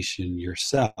meditation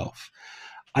yourself.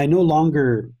 I no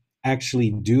longer actually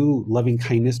do loving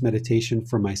kindness meditation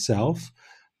for myself.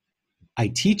 I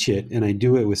teach it and I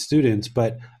do it with students,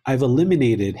 but I've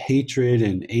eliminated hatred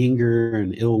and anger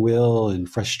and ill will and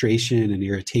frustration and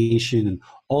irritation, and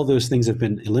all those things have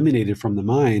been eliminated from the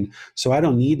mind. So I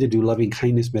don't need to do loving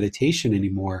kindness meditation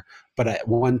anymore. But at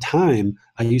one time,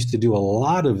 I used to do a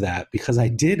lot of that because I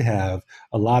did have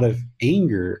a lot of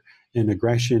anger and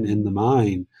aggression in the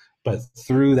mind. But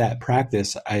through that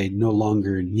practice, I no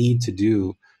longer need to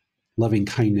do loving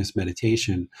kindness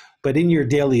meditation. But in your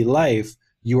daily life,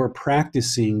 you're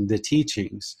practicing the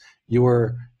teachings,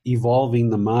 you're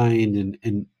evolving the mind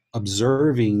and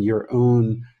observing your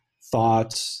own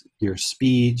thoughts, your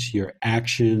speech, your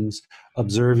actions,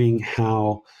 observing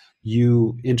how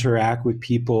you interact with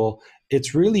people.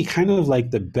 It's really kind of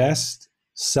like the best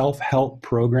self-help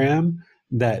program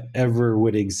that ever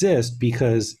would exist,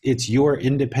 because it's your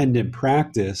independent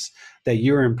practice that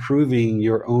you're improving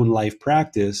your own life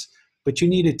practice. But you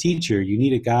need a teacher, you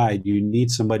need a guide, you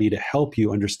need somebody to help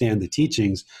you understand the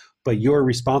teachings, but you're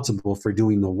responsible for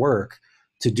doing the work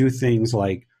to do things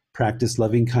like practice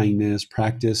loving kindness,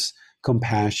 practice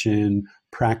compassion,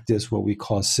 practice what we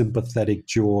call sympathetic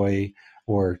joy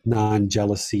or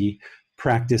non-jealousy,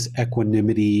 practice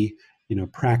equanimity,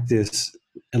 practice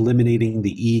eliminating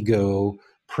the ego,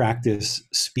 practice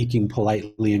speaking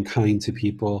politely and kind to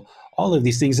people, all of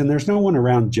these things. And there's no one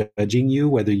around judging you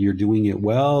whether you're doing it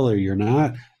well or you're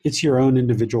not. It's your own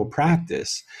individual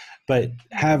practice. But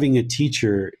having a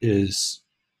teacher is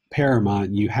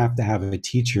paramount. You have to have a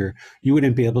teacher. You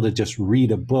wouldn't be able to just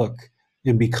read a book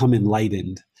and become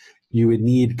enlightened. You would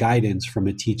need guidance from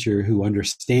a teacher who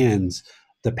understands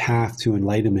the path to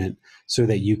enlightenment so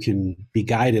that you can be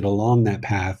guided along that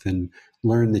path and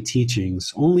learn the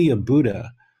teachings. Only a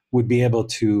Buddha would be able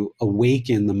to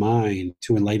awaken the mind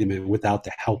to enlightenment without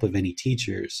the help of any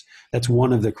teachers. That's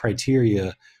one of the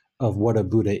criteria of what a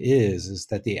Buddha is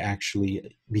that they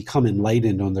actually become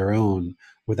enlightened on their own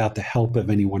without the help of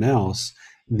anyone else.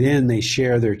 Then they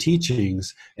share their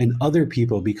teachings and other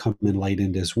people become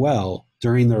enlightened as well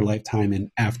during their lifetime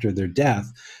and after their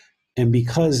death. And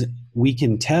because we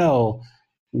can tell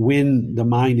when the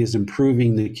mind is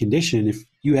improving the condition, if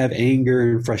you have anger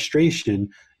and frustration,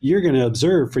 you're going to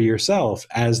observe for yourself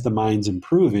as the mind's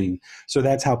improving. So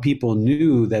that's how people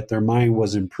knew that their mind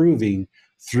was improving,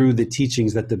 through the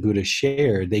teachings that the Buddha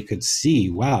shared. They could see,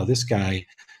 wow, this guy,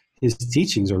 his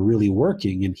teachings are really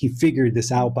working, and he figured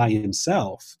this out by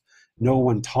himself. No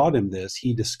one taught him this.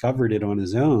 He discovered it on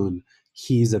his own.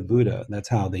 He's a Buddha. That's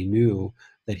how they knew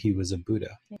that he was a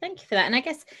Buddha. Thank you for that. And I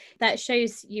guess that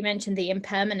shows, you mentioned the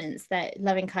impermanence, that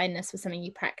loving kindness was something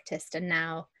you practiced and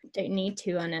now don't need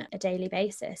to on a daily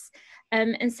basis.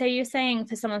 And so you're saying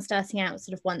for someone starting out,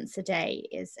 sort of once a day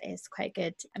is quite a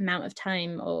good amount of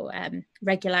time or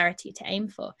regularity to aim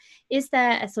for. Is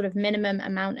there a sort of minimum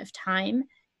amount of time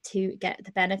to get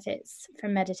the benefits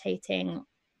from meditating,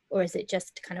 or is it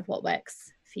just kind of what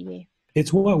works for you?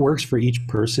 It's what works for each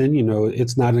person.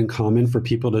 It's not uncommon for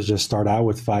people to just start out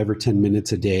with 5 or 10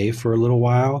 minutes a day for a little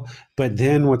while. But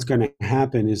then what's going to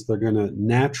happen is they're going to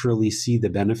naturally see the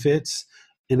benefits.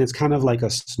 And it's kind of like a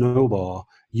snowball.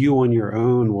 You on your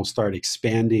own will start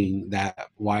expanding that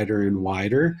wider and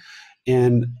wider.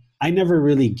 And I never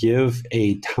really give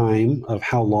a time of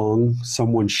how long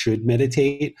someone should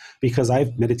meditate, because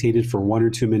I've meditated for 1 or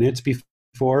 2 minutes before,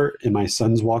 and my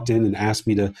sons walked in and asked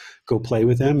me to go play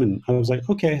with them, and I was like,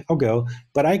 okay, I'll go.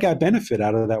 But I got benefit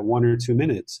out of that 1 or 2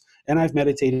 minutes, and I've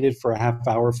meditated for a half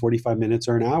hour, 45 minutes,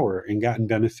 or an hour, and gotten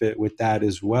benefit with that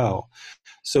as well.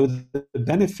 So the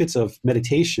benefits of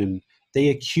meditation, they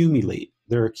accumulate.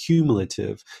 They're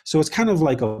accumulative. So it's kind of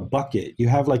like a bucket. You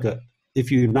have if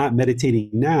you're not meditating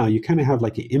now, you kind of have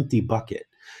like an empty bucket.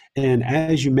 And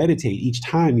as you meditate, each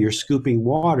time you're scooping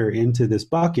water into this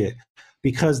bucket,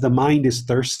 because the mind is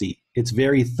thirsty. It's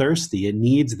very thirsty. It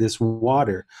needs this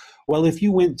water. Well, if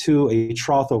you went to a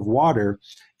trough of water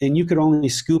and you could only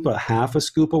scoop a half a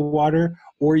scoop of water,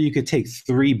 or you could take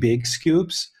 3 big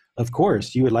scoops, of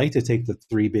course, you would like to take the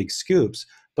 3 big scoops.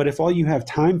 But if all you have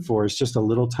time for is just a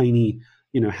little tiny,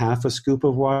 half a scoop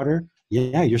of water,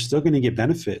 yeah, you're still going to get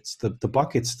benefits. The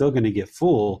bucket's still going to get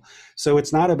full. So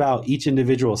it's not about each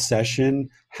individual session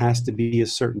has to be a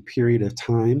certain period of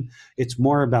time. It's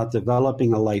more about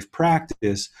developing a life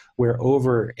practice where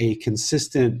over a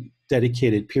consistent,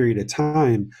 dedicated period of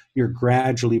time, you're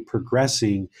gradually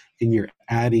progressing and you're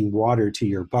adding water to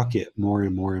your bucket more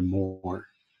and more and more.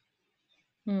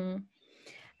 Hmm.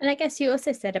 And I guess you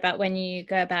also said about when you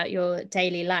go about your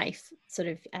daily life, sort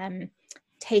of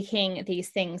taking these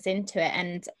things into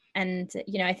it. And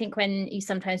you know, I think when you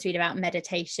sometimes read about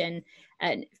meditation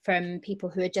from people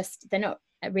who are just, they're not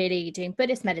really doing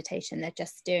Buddhist meditation, they're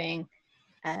just doing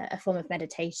a form of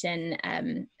meditation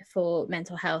for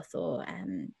mental health or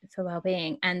for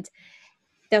well-being, and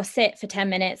they'll sit for 10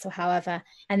 minutes or however,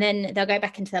 and then they'll go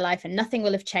back into their life and nothing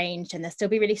will have changed, and they'll still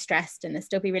be really stressed, and they'll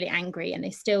still be really angry, and they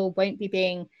still won't be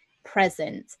being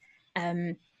present.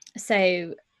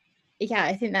 So yeah,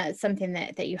 I think that's something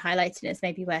that you highlighted, and it's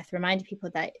maybe worth reminding people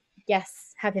that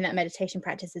yes, having that meditation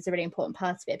practice is a really important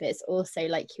part of it, but it's also,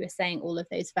 like you were saying, all of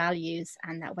those values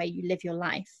and that way you live your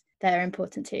life, they're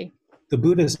important too. The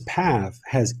Buddha's path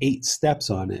has 8 steps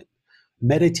on it.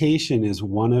 Meditation is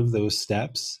one of those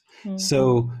steps. Mm-hmm.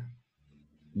 So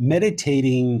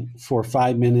meditating for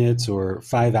 5 minutes or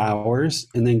 5 hours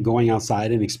and then going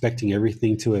outside and expecting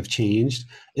everything to have changed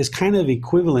is kind of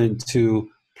equivalent to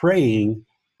praying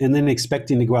and then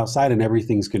expecting to go outside and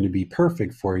everything's going to be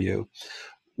perfect for you.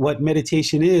 What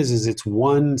meditation is it's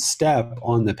one step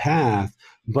on the path,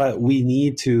 but we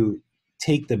need to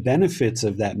take the benefits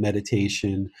of that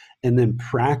meditation and then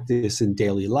practice in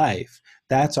daily life.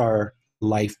 That's our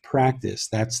life practice.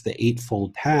 That's the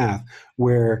eightfold path,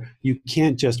 where you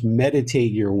can't just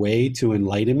meditate your way to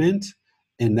enlightenment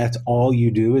and that's all you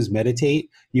do is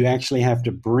meditate. You actually have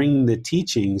to bring the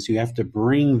teachings, you have to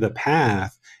bring the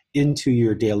path into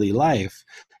your daily life.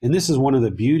 And this is one of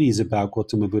the beauties about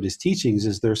Gautama Buddha's teachings,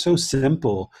 is they're so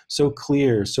simple, so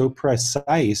clear, so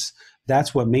precise.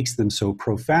 That's what makes them so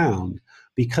profound,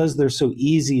 because they're so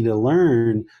easy to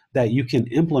learn that you can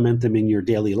implement them in your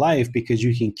daily life because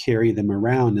you can carry them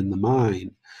around in the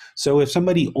mind. So if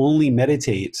somebody only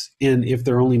meditates, and if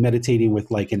they're only meditating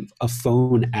with like a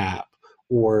phone app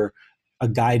or a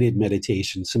guided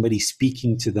meditation, somebody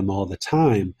speaking to them all the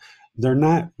time, they're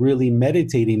not really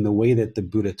meditating the way that the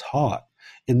Buddha taught.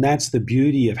 And that's the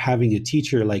beauty of having a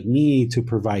teacher like me to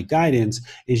provide guidance,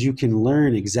 is you can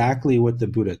learn exactly what the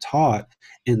Buddha taught.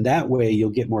 And that way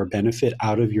you'll get more benefit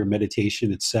out of your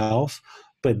meditation itself.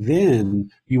 But then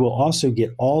you will also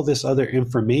get all this other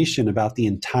information about the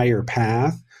entire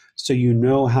path, so you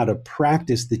know how to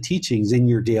practice the teachings in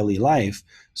your daily life,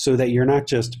 so that you're not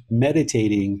just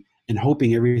meditating and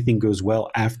hoping everything goes well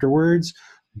afterwards,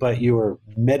 but you're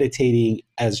meditating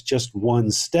as just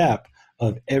one step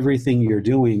of everything you're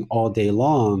doing all day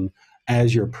long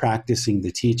as you're practicing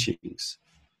the teachings.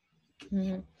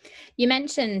 Mm-hmm. You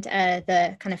mentioned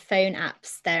the kind of phone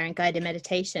apps there and guided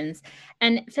meditations.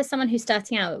 And for someone who's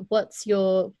starting out, what's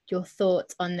your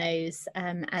thoughts on those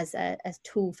as a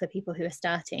tool for people who are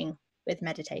starting with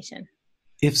meditation?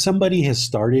 If somebody has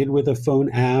started with a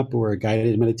phone app or a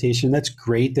guided meditation, that's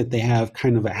great that they have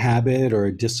kind of a habit or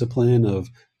a discipline of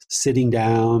sitting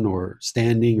down or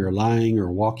standing or lying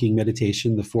or walking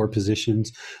meditation, the 4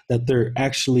 positions, that they're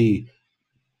actually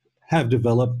have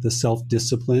developed the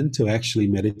self-discipline to actually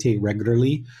meditate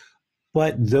regularly.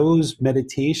 But those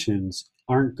meditations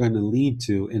aren't going to lead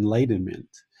to enlightenment.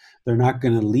 They're not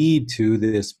going to lead to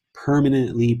this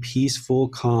permanently peaceful,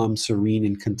 calm, serene,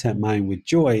 and content mind with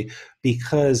joy,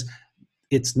 because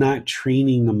it's not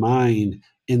training the mind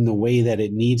in the way that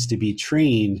it needs to be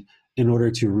trained in order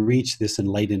to reach this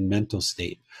enlightened mental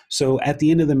state. So at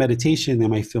the end of the meditation, they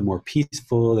might feel more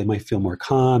peaceful, they might feel more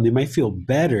calm, they might feel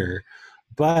better,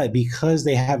 but because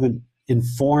they haven't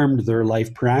informed their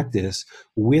life practice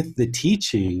with the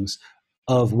teachings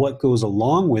of what goes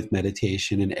along with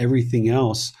meditation and everything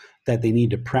else that they need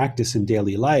to practice in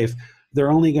daily life,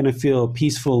 they're only going to feel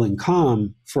peaceful and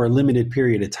calm for a limited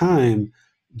period of time.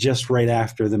 Just right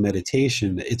after the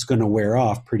meditation, it's going to wear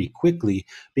off pretty quickly,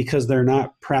 because they're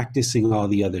not practicing all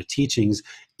the other teachings,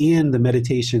 and the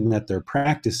meditation that they're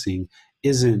practicing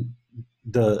isn't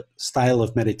the style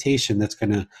of meditation that's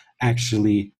going to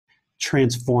actually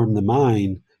transform the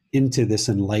mind into this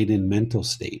enlightened mental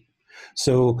state.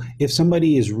 So if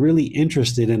somebody is really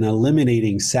interested in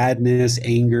eliminating sadness,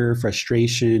 anger,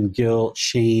 frustration, guilt,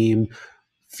 shame,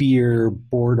 fear,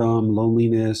 boredom,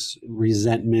 loneliness,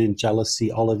 resentment,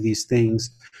 jealousy, all of these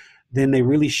things, then they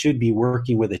really should be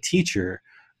working with a teacher,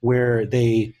 where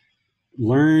they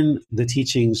learn the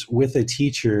teachings with a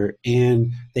teacher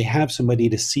and they have somebody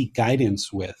to seek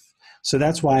guidance with. So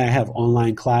that's why I have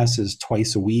online classes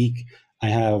twice a week. I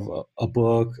have a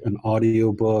book, an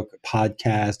audio book,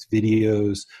 podcast,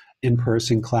 videos,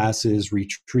 in-person classes,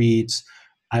 retreats.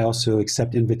 I also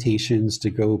accept invitations to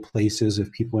go places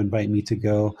if people invite me to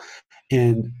go.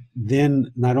 And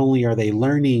then not only are they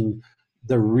learning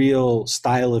the real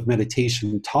style of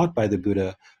meditation taught by the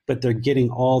Buddha, but they're getting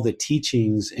all the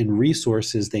teachings and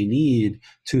resources they need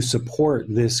to support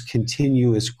this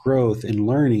continuous growth and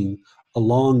learning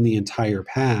along the entire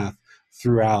path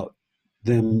throughout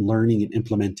them learning and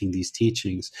implementing these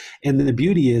teachings. And the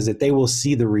beauty is that they will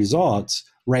see the results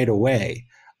right away.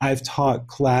 I've taught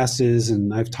classes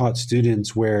and I've taught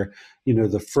students where,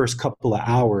 the first couple of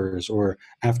hours or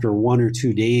after 1 or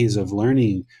 2 days of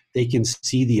learning, they can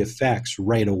see the effects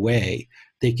right away.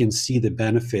 They can see the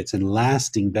benefits and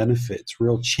lasting benefits,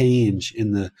 real change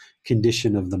in the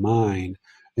condition of the mind.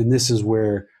 And this is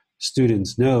where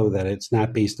students know that it's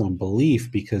not based on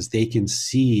belief, because they can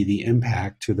see the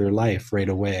impact to their life right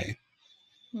away.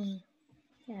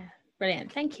 Yeah,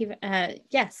 brilliant. Thank you.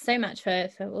 Yes, so much for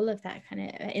all of that kind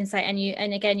of insight.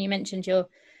 And again, you mentioned your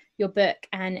book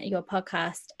and your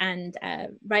podcast, and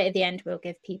right at the end we'll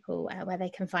give people where they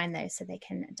can find those so they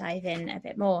can dive in a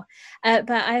bit more.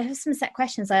 But I have some set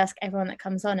questions I ask everyone that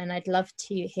comes on, and I'd love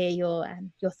to hear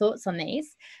your thoughts on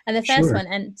these. And the first one,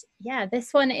 and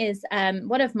this one is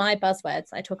one of my buzzwords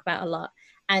I talk about a lot,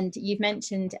 and you've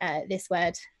mentioned this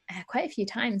word quite a few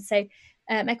times. So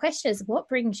my question is, what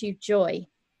brings you joy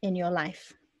in your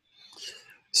life?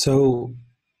 So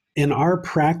in our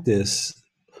practice,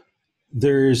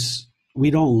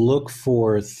 we don't look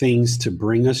for things to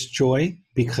bring us joy,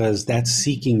 because that's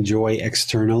seeking joy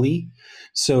externally.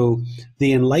 So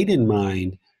the enlightened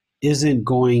mind isn't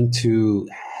going to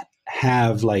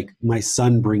have like, my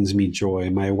son brings me joy,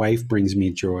 my wife brings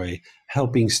me joy,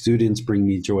 helping students bring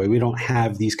me joy. We don't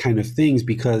have these kind of things,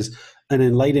 because an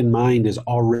enlightened mind is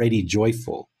already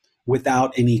joyful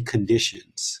without any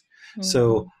conditions. Mm-hmm.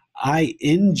 So I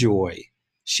enjoy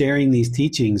sharing these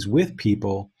teachings with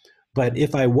people. But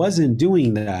if I wasn't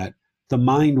doing that, the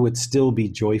mind would still be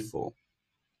joyful,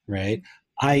 right?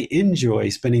 I enjoy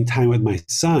spending time with my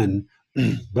son,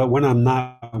 but when I'm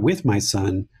not with my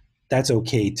son, that's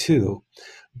okay too.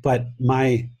 But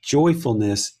my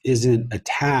joyfulness isn't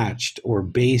attached or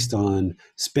based on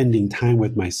spending time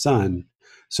with my son.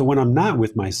 So when I'm not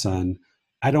with my son,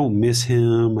 I don't miss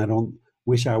him. I don't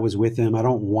wish I was with him. I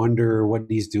don't wonder what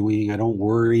he's doing. I don't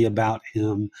worry about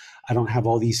him. I don't have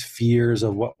all these fears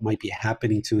of what might be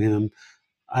happening to him.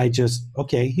 I just,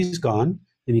 okay, he's gone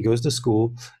and he goes to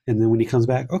school. And then when he comes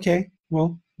back, okay,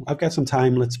 well, I've got some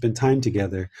time. Let's spend time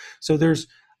together. So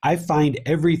I find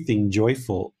everything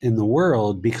joyful in the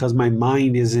world, because my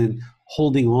mind isn't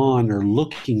holding on or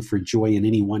looking for joy in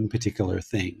any one particular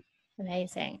thing.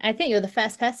 Amazing. I think you're the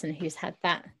first person who's had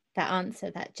that answer,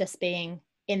 that just being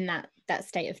in that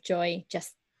state of joy,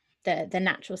 just the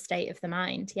natural state of the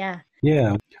mind. Yeah.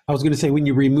 I was going to say, when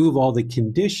you remove all the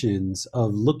conditions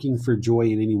of looking for joy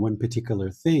in any one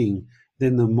particular thing,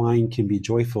 then the mind can be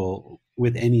joyful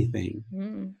with anything.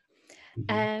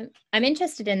 I'm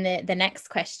interested in the next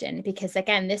question, because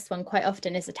again, this one quite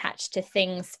often is attached to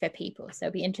things for people. So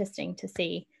it'll be interesting to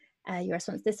see your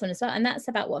response to this one as well. And that's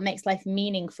about what makes life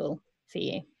meaningful for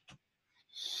you.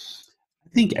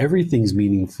 I think everything's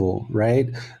meaningful, right?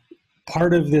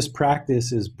 Part of this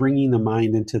practice is bringing the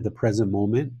mind into the present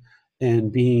moment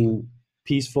and being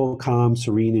peaceful, calm,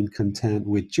 serene, and content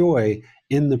with joy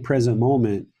in the present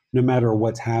moment, no matter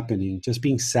what's happening, just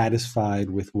being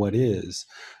satisfied with what is.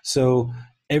 So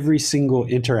every single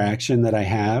interaction that I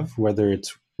have, whether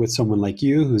it's with someone like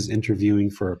you who's interviewing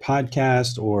for a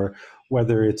podcast, or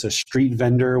whether it's a street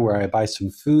vendor where I buy some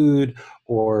food,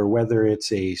 or whether it's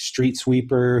a street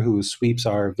sweeper who sweeps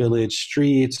our village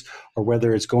streets, or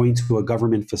whether it's going to a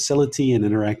government facility and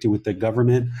interacting with the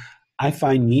government, I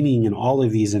find meaning in all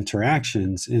of these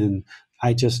interactions. And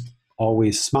I just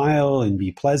always smile and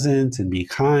be pleasant and be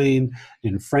kind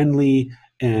and friendly.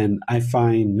 And I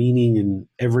find meaning in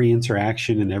every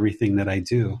interaction and everything that I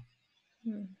do.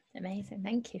 Amazing.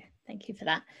 Thank you. Thank you for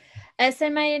that. So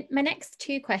my next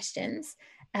two questions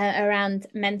around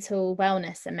mental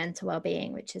wellness and mental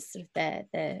well-being, which is sort of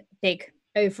the big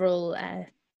overall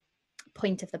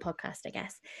point of the podcast, I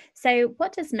guess. So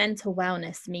what does mental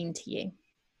wellness mean to you?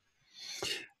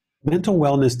 Mental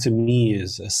wellness to me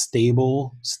is a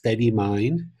stable, steady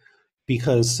mind,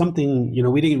 because something,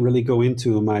 we didn't really go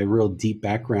into my real deep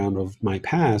background of my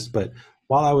past, but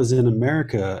while I was in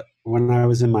America, when I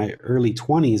was in my early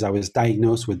 20s, I was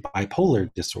diagnosed with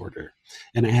bipolar disorder.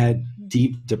 And I had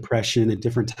deep depression at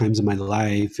different times in my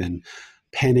life and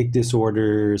panic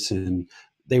disorders. And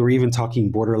they were even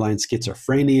talking borderline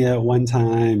schizophrenia at one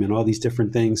time and all these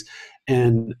different things.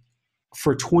 And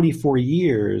for 24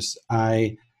 years,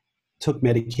 I took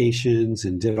medications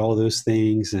and did all those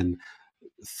things and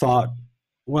thought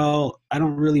Well, I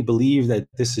don't really believe that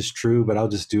this is true, but I'll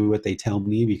just do what they tell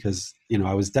me because,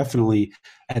 I was definitely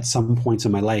at some points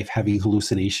in my life having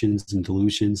hallucinations and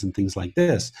delusions and things like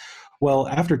this. Well,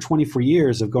 after 24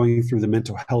 years of going through the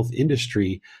mental health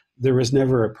industry, there was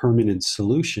never a permanent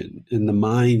solution, and the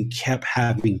mind kept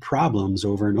having problems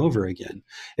over and over again.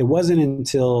 It wasn't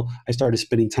until I started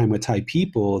spending time with Thai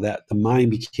people that the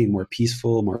mind became more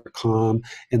peaceful, more calm,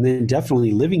 and then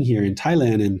definitely living here in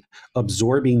Thailand and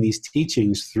absorbing these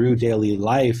teachings through daily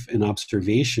life and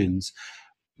observations,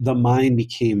 the mind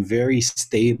became very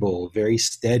stable, very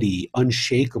steady,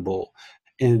 unshakable,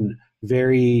 and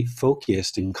very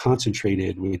focused and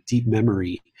concentrated with deep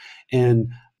memory. And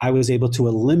I was able to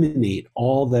eliminate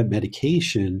all that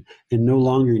medication and no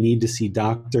longer need to see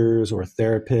doctors or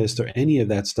therapists or any of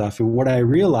that stuff. And what I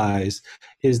realized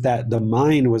is that the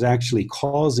mind was actually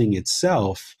causing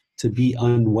itself to be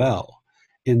unwell.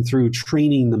 And through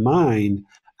training the mind,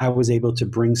 I was able to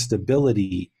bring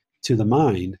stability to the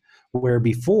mind, where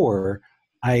before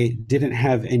I didn't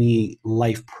have any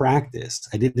life practice.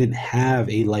 I didn't have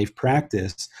a life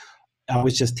practice. I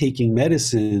was just taking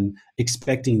medicine,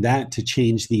 expecting that to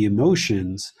change the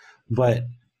emotions, but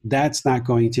that's not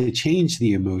going to change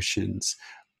the emotions.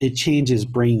 It changes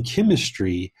brain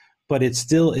chemistry, but it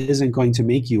still isn't going to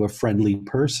make you a friendly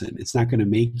person. It's not going to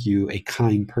make you a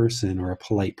kind person or a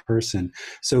polite person.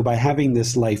 So, by having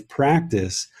this life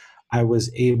practice, I was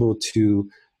able to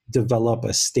develop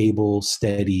a stable,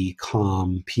 steady,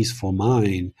 calm, peaceful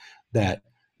mind that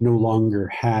no longer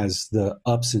has the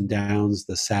ups and downs,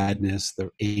 the sadness, the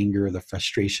anger, the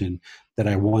frustration that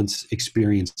I once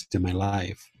experienced in my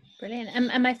life. Brilliant.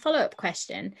 And my follow-up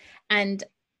question, and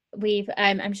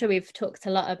I'm sure we've talked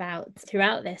a lot about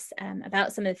throughout this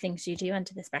about some of the things you do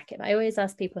under this bracket, but I always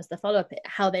ask people as the follow-up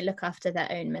how they look after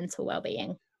their own mental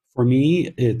well-being. For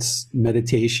me, it's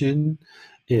meditation.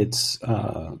 It's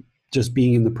just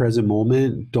being in the present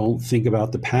moment. Don't think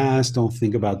about the past. Don't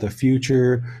think about the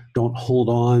future. Don't hold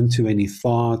on to any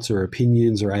thoughts or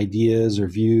opinions or ideas or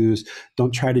views.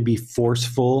 Don't try to be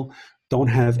forceful. Don't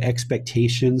have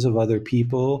expectations of other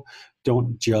people.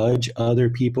 Don't judge other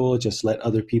people. Just let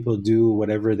other people do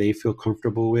whatever they feel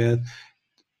comfortable with.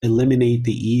 Eliminate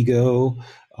the ego.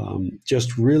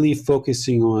 Just really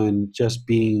focusing on just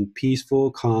being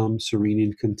peaceful, calm, serene,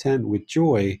 and content with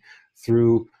joy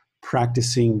through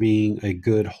practicing being a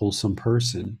good, wholesome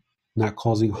person, not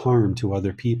causing harm to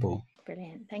other people.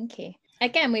 Brilliant. Thank you.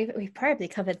 Again, we've probably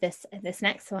covered this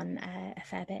next one a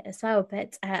fair bit as well,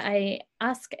 but I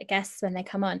ask guests when they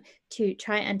come on to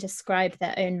try and describe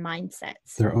their own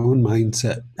mindsets. Their own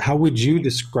mindset. How would you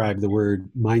describe the word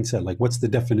mindset? Like, what's the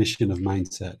definition of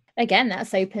mindset? Again,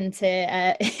 that's open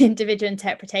to individual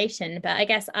interpretation, but I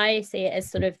guess I see it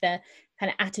as sort of the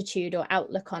kind of attitude or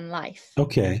outlook on life.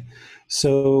 Okay.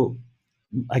 So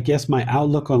I guess my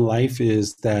outlook on life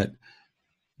is that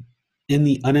in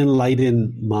the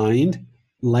unenlightened mind,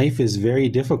 life is very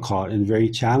difficult and very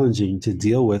challenging to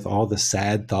deal with all the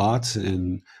sad thoughts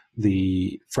and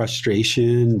the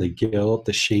frustration, the guilt,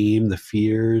 the shame, the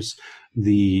fears,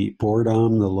 the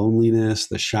boredom, the loneliness,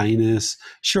 the shyness.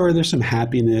 Sure, there's some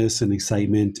happiness and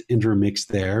excitement intermixed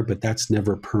there, but that's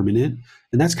never permanent.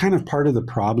 And that's kind of part of the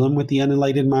problem with the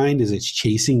unenlightened mind is it's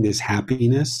chasing this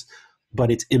happiness,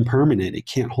 but it's impermanent. It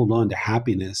can't hold on to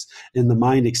happiness. And the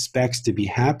mind expects to be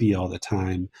happy all the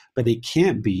time, but it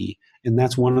can't be. And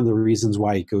that's one of the reasons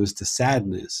why it goes to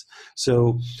sadness.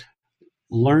 So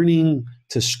learning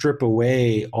to strip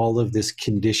away all of this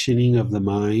conditioning of the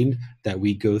mind that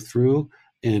we go through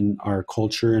in our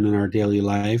culture and in our daily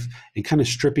life, and kind of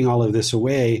stripping all of this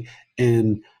away,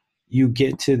 and you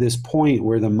get to this point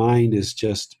where the mind is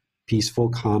just peaceful,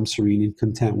 calm, serene, and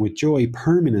content with joy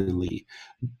permanently.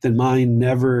 The mind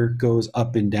never goes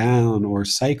up and down or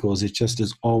cycles. It just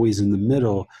is always in the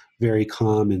middle, very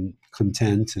calm and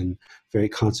content and very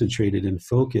concentrated and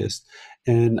focused.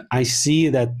 And I see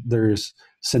that there's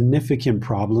significant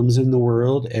problems in the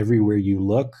world everywhere you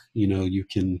look. You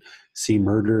can see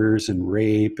murders and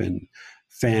rape and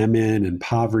famine and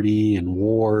poverty and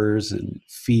wars and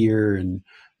fear and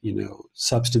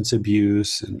substance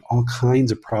abuse and all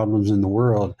kinds of problems in the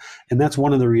world. And that's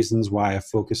one of the reasons why I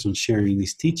focus on sharing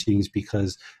these teachings,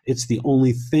 because it's the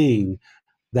only thing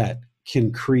that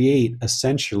can create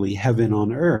essentially heaven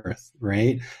on earth,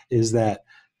 right? Is that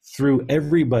through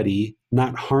everybody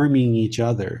not harming each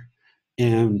other,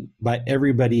 and by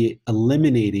everybody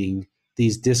eliminating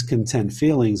these discontent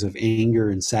feelings of anger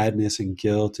and sadness and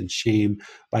guilt and shame,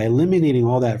 by eliminating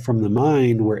all that from the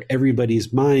mind, where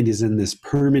everybody's mind is in this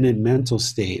permanent mental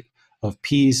state of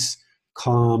peace,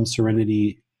 calm,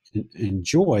 serenity, and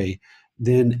joy,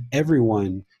 then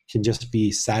everyone can just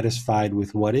be satisfied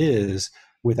with what is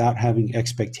without having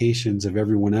expectations of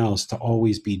everyone else to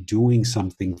always be doing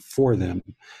something for them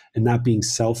and not being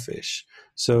selfish.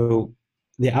 So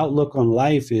the outlook on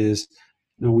life is,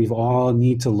 we've all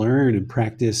need to learn and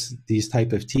practice these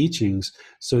type of teachings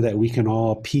so that we can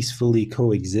all peacefully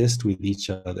coexist with each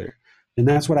other. And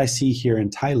that's what I see here in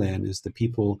Thailand, is the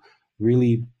people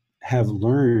really have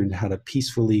learned how to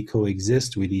peacefully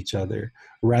coexist with each other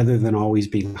rather than always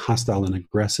being hostile and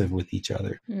aggressive with each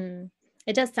other.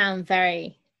 It does sound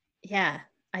very, yeah,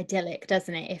 idyllic,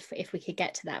 doesn't it? If we could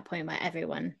get to that point where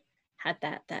everyone had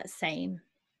that same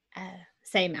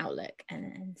outlook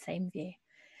and same view.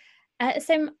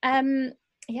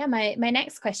 Yeah, my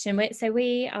next question. So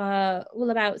we are all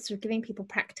about sort of giving people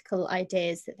practical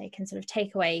ideas that they can sort of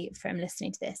take away from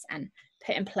listening to this and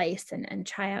put in place and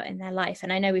try out in their life.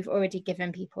 And I know we've already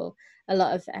given people a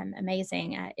lot of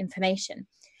amazing information.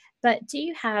 But do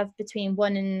you have between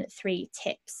 1 and 3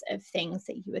 tips of things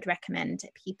that you would recommend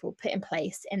people put in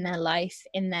place in their life,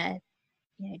 in their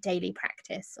daily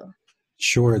practice? Or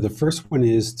Sure. The first one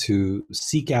is to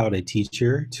seek out a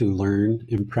teacher to learn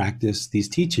and practice these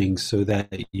teachings so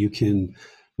that you can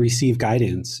receive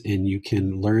guidance and you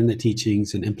can learn the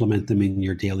teachings and implement them in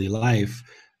your daily life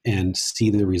and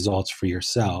see the results for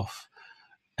yourself.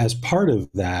 As part of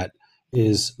that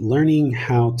is learning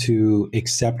how to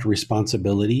accept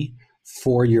responsibility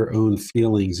for your own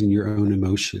feelings and your own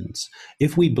emotions.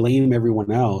 If we blame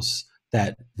everyone else,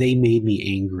 that they made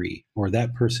me angry or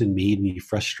that person made me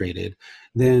frustrated,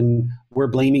 then we're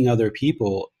blaming other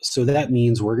people. So that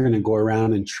means we're going to go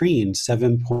around and train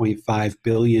 7.5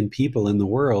 billion people in the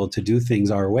world to do things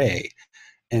our way.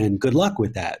 And good luck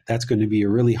with that. That's going to be a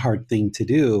really hard thing to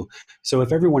do. So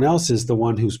if everyone else is the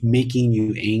one who's making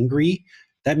you angry,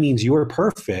 that means you're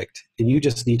perfect and you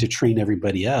just need to train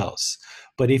everybody else.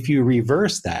 But if you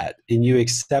reverse that and you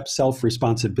accept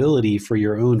self-responsibility for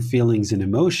your own feelings and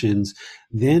emotions,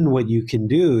 then what you can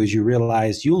do is you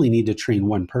realize you only need to train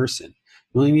one person.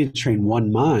 You only need to train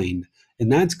one mind,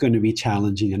 and that's going to be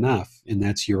challenging enough, and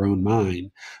that's your own mind.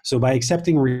 So by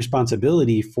accepting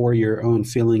responsibility for your own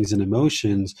feelings and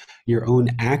emotions, your own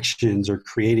actions are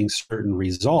creating certain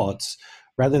results.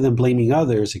 Rather than blaming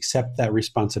others, accept that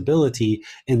responsibility,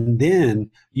 and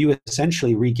then you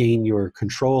essentially regain your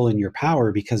control and your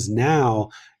power, because now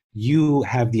you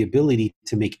have the ability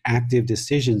to make active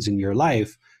decisions in your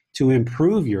life to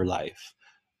improve your life.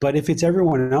 But if it's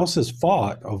everyone else's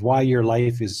fault of why your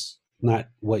life is not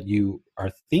what you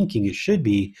are thinking it should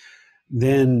be,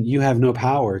 then you have no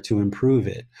power to improve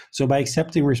it. So by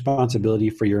accepting responsibility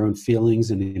for your own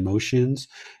feelings and emotions,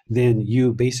 then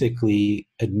you basically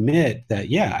admit that,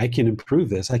 yeah, I can improve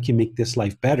this. I can make this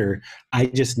life better. I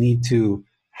just need to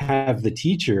have the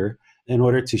teacher in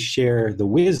order to share the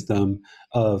wisdom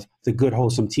of the good,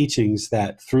 wholesome teachings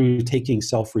that through taking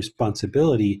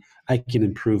self-responsibility, I can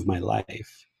improve my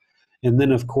life. And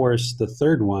then, of course, the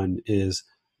third one is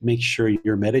make sure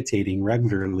you're meditating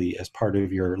regularly as part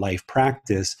of your life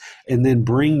practice, and then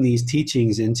bring these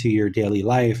teachings into your daily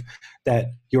life, that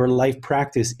your life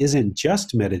practice isn't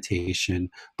just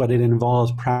meditation, but it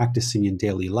involves practicing in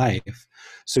daily life.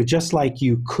 So just like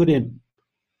you couldn't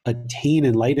attain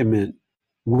enlightenment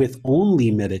with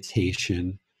only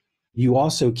meditation, you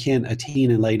also can't attain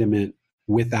enlightenment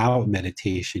without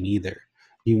meditation either.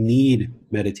 You need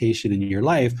meditation in your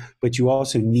life, but you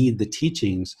also need the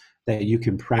teachings that you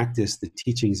can practice the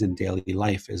teachings in daily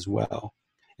life as well.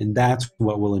 And that's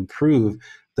what will improve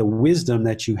the wisdom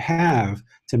that you have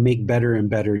to make better and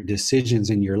better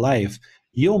decisions in your life.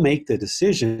 You'll make the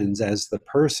decisions as the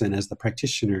person, as the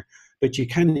practitioner, but you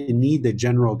kind of need the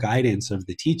general guidance of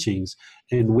the teachings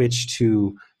in which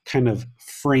to kind of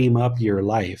frame up your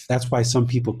life. That's why some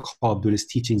people call Buddhist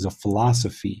teachings a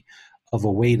philosophy of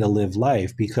a way to live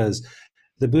life, because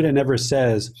the Buddha never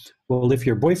says, well, if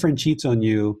your boyfriend cheats on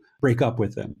you, break up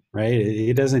with him, right?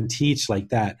 It doesn't teach like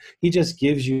that. He just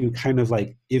gives you kind of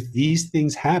like, if these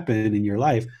things happen in your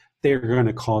life, they're going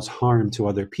to cause harm to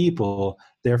other people,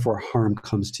 therefore harm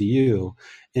comes to you.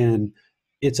 And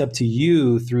it's up to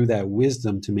you through that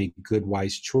wisdom to make good,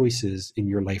 wise choices in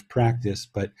your life practice.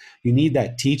 But you need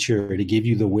that teacher to give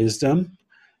you the wisdom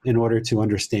in order to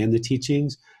understand the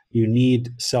teachings. You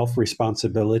need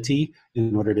self-responsibility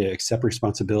in order to accept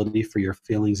responsibility for your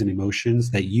feelings and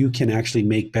emotions, that you can actually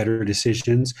make better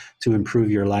decisions to improve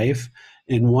your life.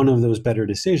 And one of those better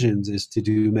decisions is to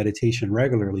do meditation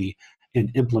regularly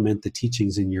and implement the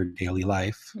teachings in your daily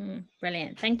life.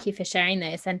 Brilliant. Thank you for sharing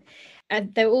those. And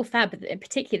they're all fab, but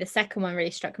particularly the second one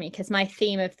really struck me, because my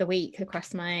theme of the week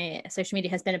across my social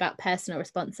media has been about personal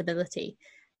responsibility.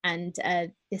 and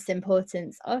this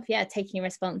importance of taking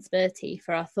responsibility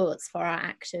for our thoughts, for our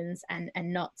actions, and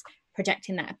not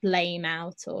projecting that blame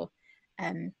out, or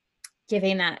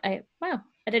giving that I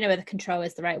don't know whether control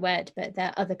is the right word, but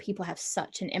that other people have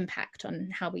such an impact on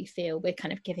how we feel. We're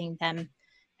kind of giving them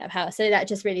that power. So that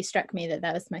just really struck me,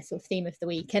 that was my sort of theme of the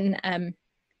week. And and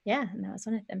that was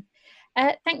one of them.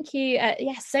 Thank you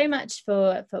so much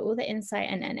for all the insight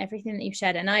and everything that you've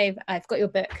shared. And I've got your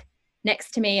book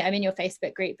next to me. I'm in your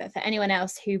Facebook group, but for anyone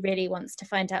else who really wants to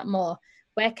find out more,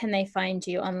 where can they find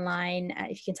you online?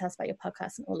 If you can tell us about your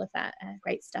podcast and all of that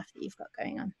great stuff that you've got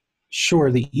going on.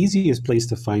 Sure. The easiest place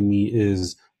to find me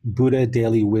is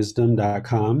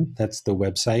buddhadailywisdom.com. That's the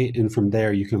website. And from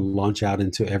there, you can launch out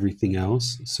into everything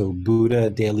else. So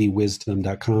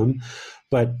buddhadailywisdom.com.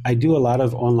 But I do a lot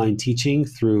of online teaching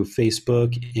through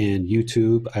Facebook and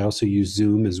YouTube. I also use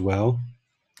Zoom as well.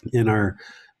 And our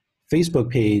Facebook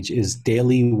page is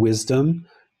Daily Wisdom,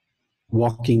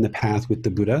 Walking the Path with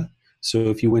the Buddha. So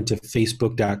if you went to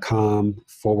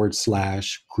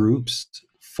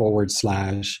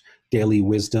facebook.com/groups/ Daily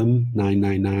Wisdom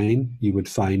 999, you would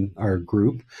find our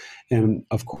group. And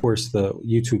of course, the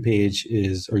YouTube page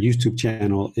YouTube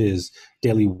channel is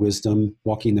Daily Wisdom,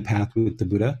 Walking the Path with the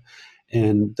Buddha.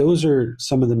 And those are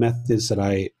some of the methods that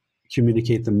I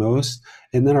communicate the most.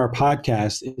 And then our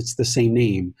podcast, it's the same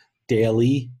name,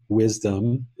 Daily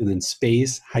Wisdom, and then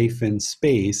space,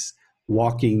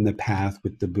 Walking the Path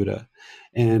with the Buddha.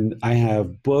 And I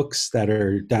have books that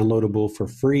are downloadable for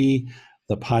free.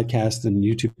 The podcast and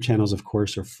YouTube channels, of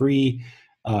course, are free.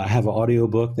 I have an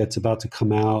audiobook that's about to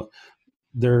come out.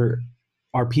 There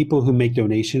are people who make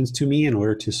donations to me in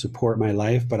order to support my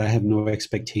life, but I have no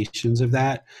expectations of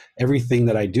that. Everything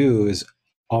that I do is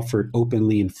offered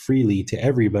openly and freely to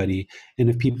everybody. And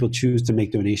if people choose to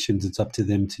make donations, it's up to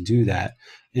them to do that.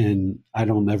 And I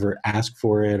don't ever ask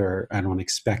for it, or I don't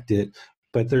expect it.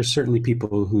 But there's certainly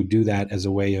people who do that as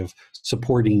a way of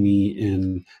supporting me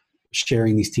in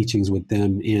sharing these teachings with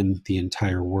them in the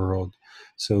entire world.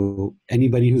 So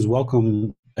anybody who's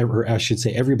welcome, or I should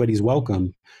say everybody's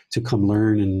welcome to come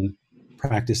learn and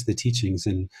practice the teachings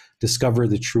and discover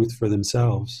the truth for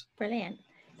themselves. Brilliant.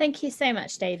 Thank you so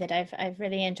much, David. I've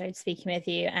really enjoyed speaking with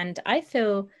you, and I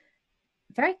feel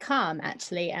very calm,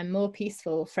 actually, and more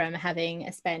peaceful from having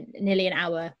spent nearly an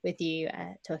hour with you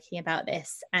talking about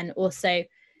this, and also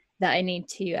that I need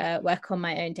to work on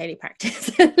my own daily practice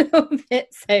a little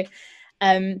bit. So,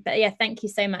 but thank you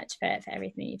so much for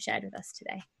everything you've shared with us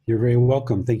today. You're very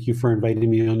welcome. Thank you for inviting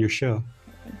me on your show.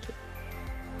 Thank you.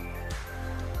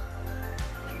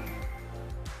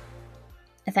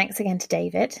 And thanks again to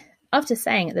David. After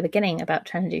saying at the beginning about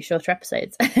trying to do shorter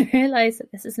episodes, I realised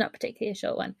that this is not particularly a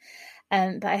short one.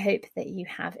 But I hope that you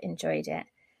have enjoyed it.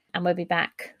 And we'll be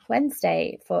back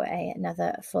Wednesday for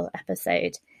another full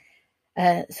episode.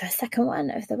 So a second one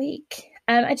of the week.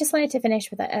 I just wanted to finish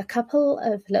with a couple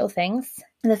of little things.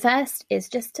 The first is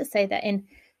just to say that in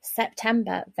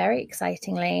September, very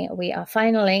excitingly, we are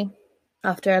finally,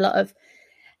 after a lot of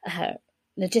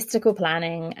logistical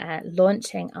planning,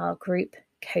 launching our group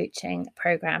coaching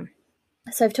program.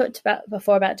 So I've talked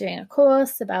before about doing a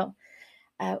course, about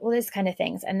all those kind of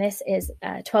things. And this is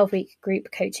a 12-week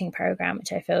group coaching program,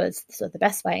 which I feel is sort of the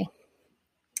best way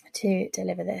to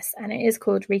deliver this. And it is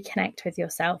called Reconnect with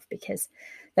Yourself, because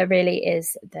that really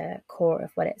is the core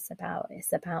of what it's about.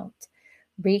 It's about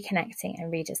reconnecting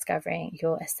and rediscovering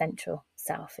your essential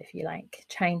self, if you like,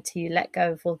 trying to let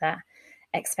go of all that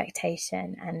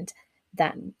expectation and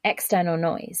that external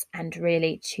noise, and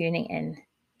really tuning in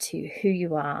to who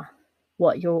you are,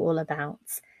 what you're all about,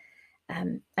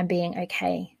 and being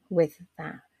okay with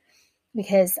that.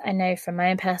 Because I know from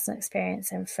my own personal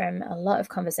experience and from a lot of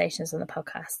conversations on the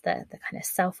podcast that the kind of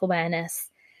self-awareness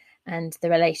and the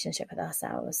relationship with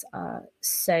ourselves are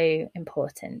so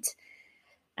important.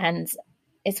 And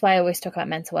it's why I always talk about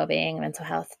mental well-being and mental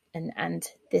health and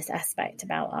this aspect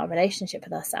about our relationship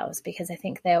with ourselves, because I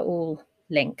think they're all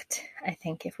linked. I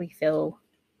think if we feel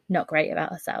not great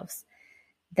about ourselves,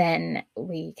 then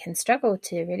we can struggle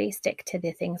to really stick to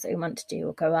the things that we want to do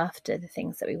or go after the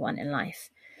things that we want in life.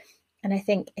 And I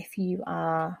think if you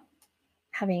are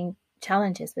having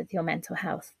challenges with your mental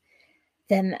health,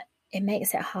 then it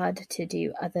makes it hard to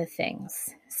do other things.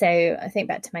 So I think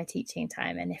back to my teaching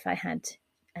time, and if I had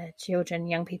children,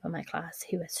 young people in my class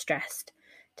who were stressed,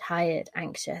 tired,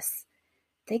 anxious,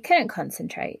 they couldn't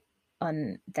concentrate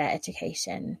on their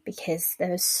education because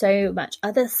there was so much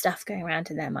other stuff going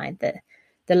around in their mind that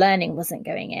the learning wasn't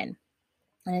going in.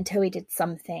 And until we did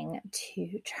something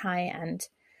to try and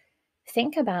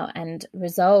think about and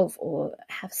resolve or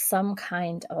have some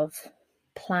kind of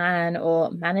plan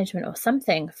or management or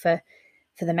something for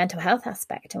for the mental health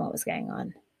aspect and what was going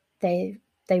on, they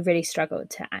really struggled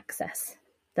to access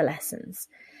the lessons.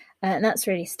 And that's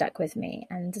really stuck with me.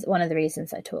 And one of the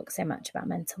reasons I talk so much about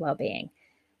mental well-being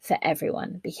for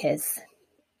everyone, because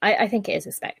I think it is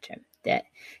a spectrum, that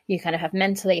you kind of have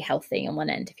mentally healthy on one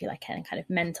end, if you like, and kind of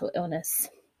mental illness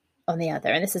on the other.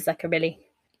 And this is like a really,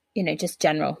 just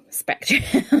general spectrum.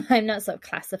 I'm not sort of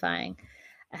classifying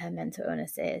mental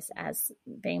illnesses as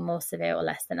being more severe or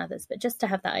less than others, but just to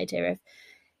have that idea of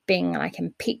being like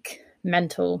in peak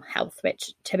mental health,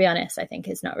 which, to be honest, I think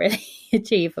is not really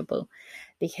achievable,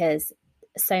 because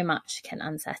so much can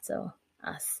unsettle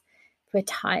us. If we're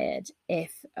tired,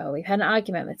 if we've had an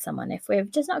argument with someone, if we're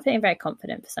just not feeling very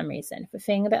confident for some reason, if we're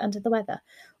feeling a bit under the weather,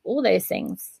 all those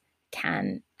things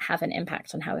can have an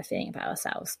impact on how we're feeling about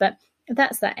ourselves. But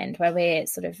that's that end where we're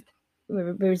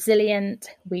resilient.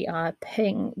 We're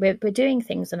doing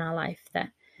things in our life that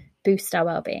boost our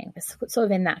well-being. We're sort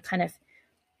of in that kind of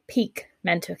peak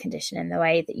mental condition in the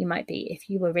way that you might be if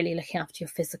you were really looking after your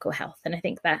physical health. And I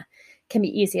think that can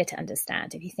be easier to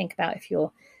understand if you think about if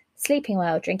you're sleeping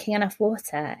well, drinking enough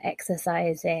water,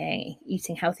 exercising,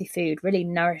 eating healthy food, really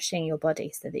nourishing your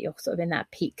body so that you're sort of in that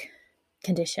peak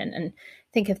condition, and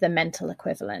think of the mental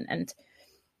equivalent. And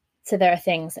so there are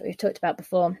things that we've talked about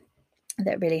before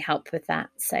that really help with that.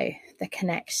 So the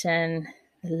connection,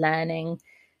 the learning,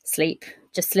 sleep,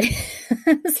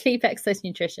 sleep, exercise,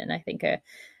 nutrition, I think are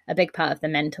a big part of the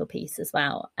mental piece as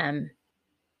well. And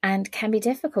can be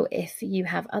difficult if you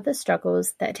have other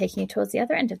struggles that are taking you towards the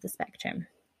other end of the spectrum.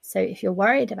 So if you're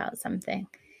worried about something,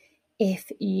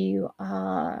 if you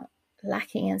are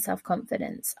lacking in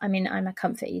self-confidence, I mean, I'm a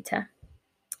comfort eater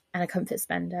and a comfort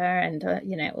spender, and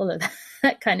all of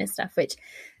that kind of stuff, which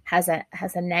has a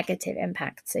negative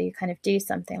impact. So you kind of do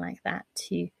something like that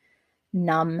to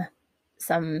numb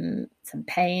some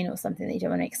pain or something that you don't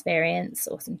want to experience,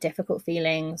 or some difficult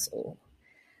feelings, or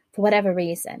for whatever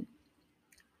reason.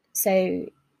 So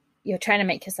you're trying to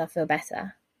make yourself feel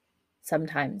better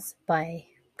sometimes by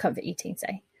comfort eating,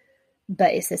 say,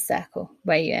 but it's this circle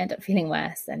where you end up feeling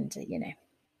worse. And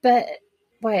but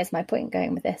why is my point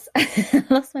going with this? I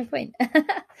lost my point.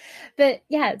 But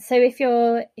yeah, so if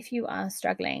you are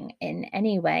struggling in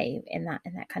any way in that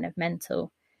kind of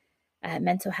mental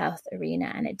health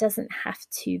arena, and it doesn't have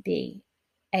to be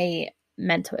a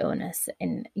mental illness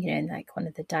in like one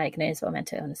of the diagnosable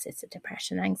mental illnesses,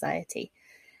 depression, anxiety,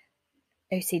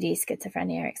 OCD,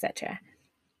 schizophrenia, etc.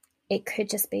 It could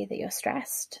just be that you're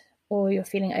stressed or you're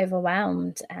feeling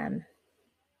overwhelmed.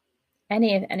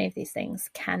 Any of these things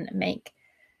can make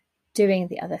doing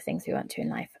the other things we want to in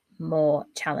life more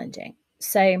challenging.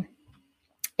 So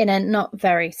in a not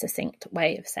very succinct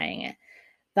way of saying it,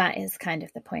 that is kind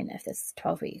of the point of this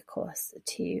 12-week course,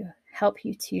 to help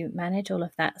you to manage all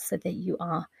of that so that you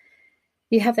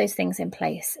have those things in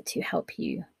place to help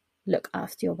you look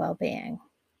after your well-being.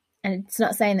 And it's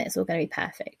not saying that it's all going to be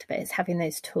perfect, but it's having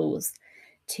those tools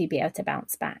to be able to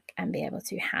bounce back and be able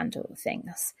to handle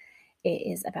things. It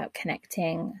is about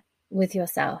connecting with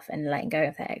yourself and letting go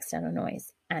of that external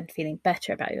noise and feeling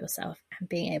better about yourself and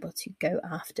being able to go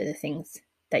after the things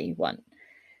that you want.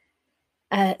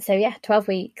 12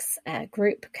 weeks,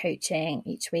 group coaching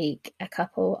each week, a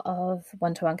couple of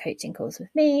one-to-one coaching calls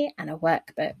with me, and a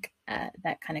workbook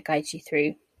that kind of guides you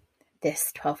through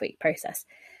this 12-week process.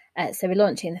 So we're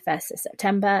launching the 1st of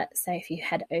September. So if you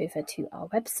head over to our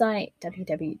website,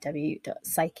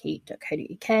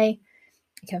 www.psyche.co.uk,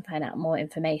 you can find out more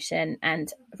information.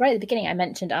 And right at the beginning, I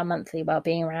mentioned our monthly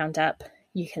wellbeing roundup.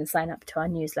 You can sign up to our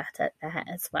newsletter there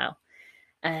as well.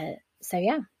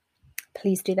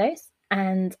 Please do those.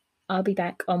 And I'll be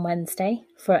back on Wednesday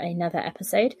for another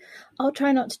episode. I'll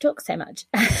try not to talk so much,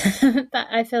 but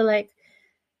I feel like,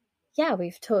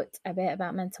 we've talked a bit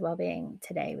about mental wellbeing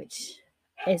today, which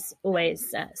is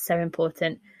always so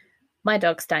important. My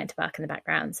dog's starting to bark in the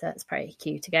background, so that's probably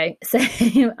cue to go. So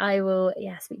I will,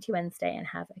 speak to you Wednesday, and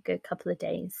have a good couple of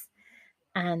days,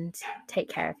 and take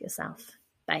care of yourself.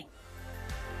 Bye.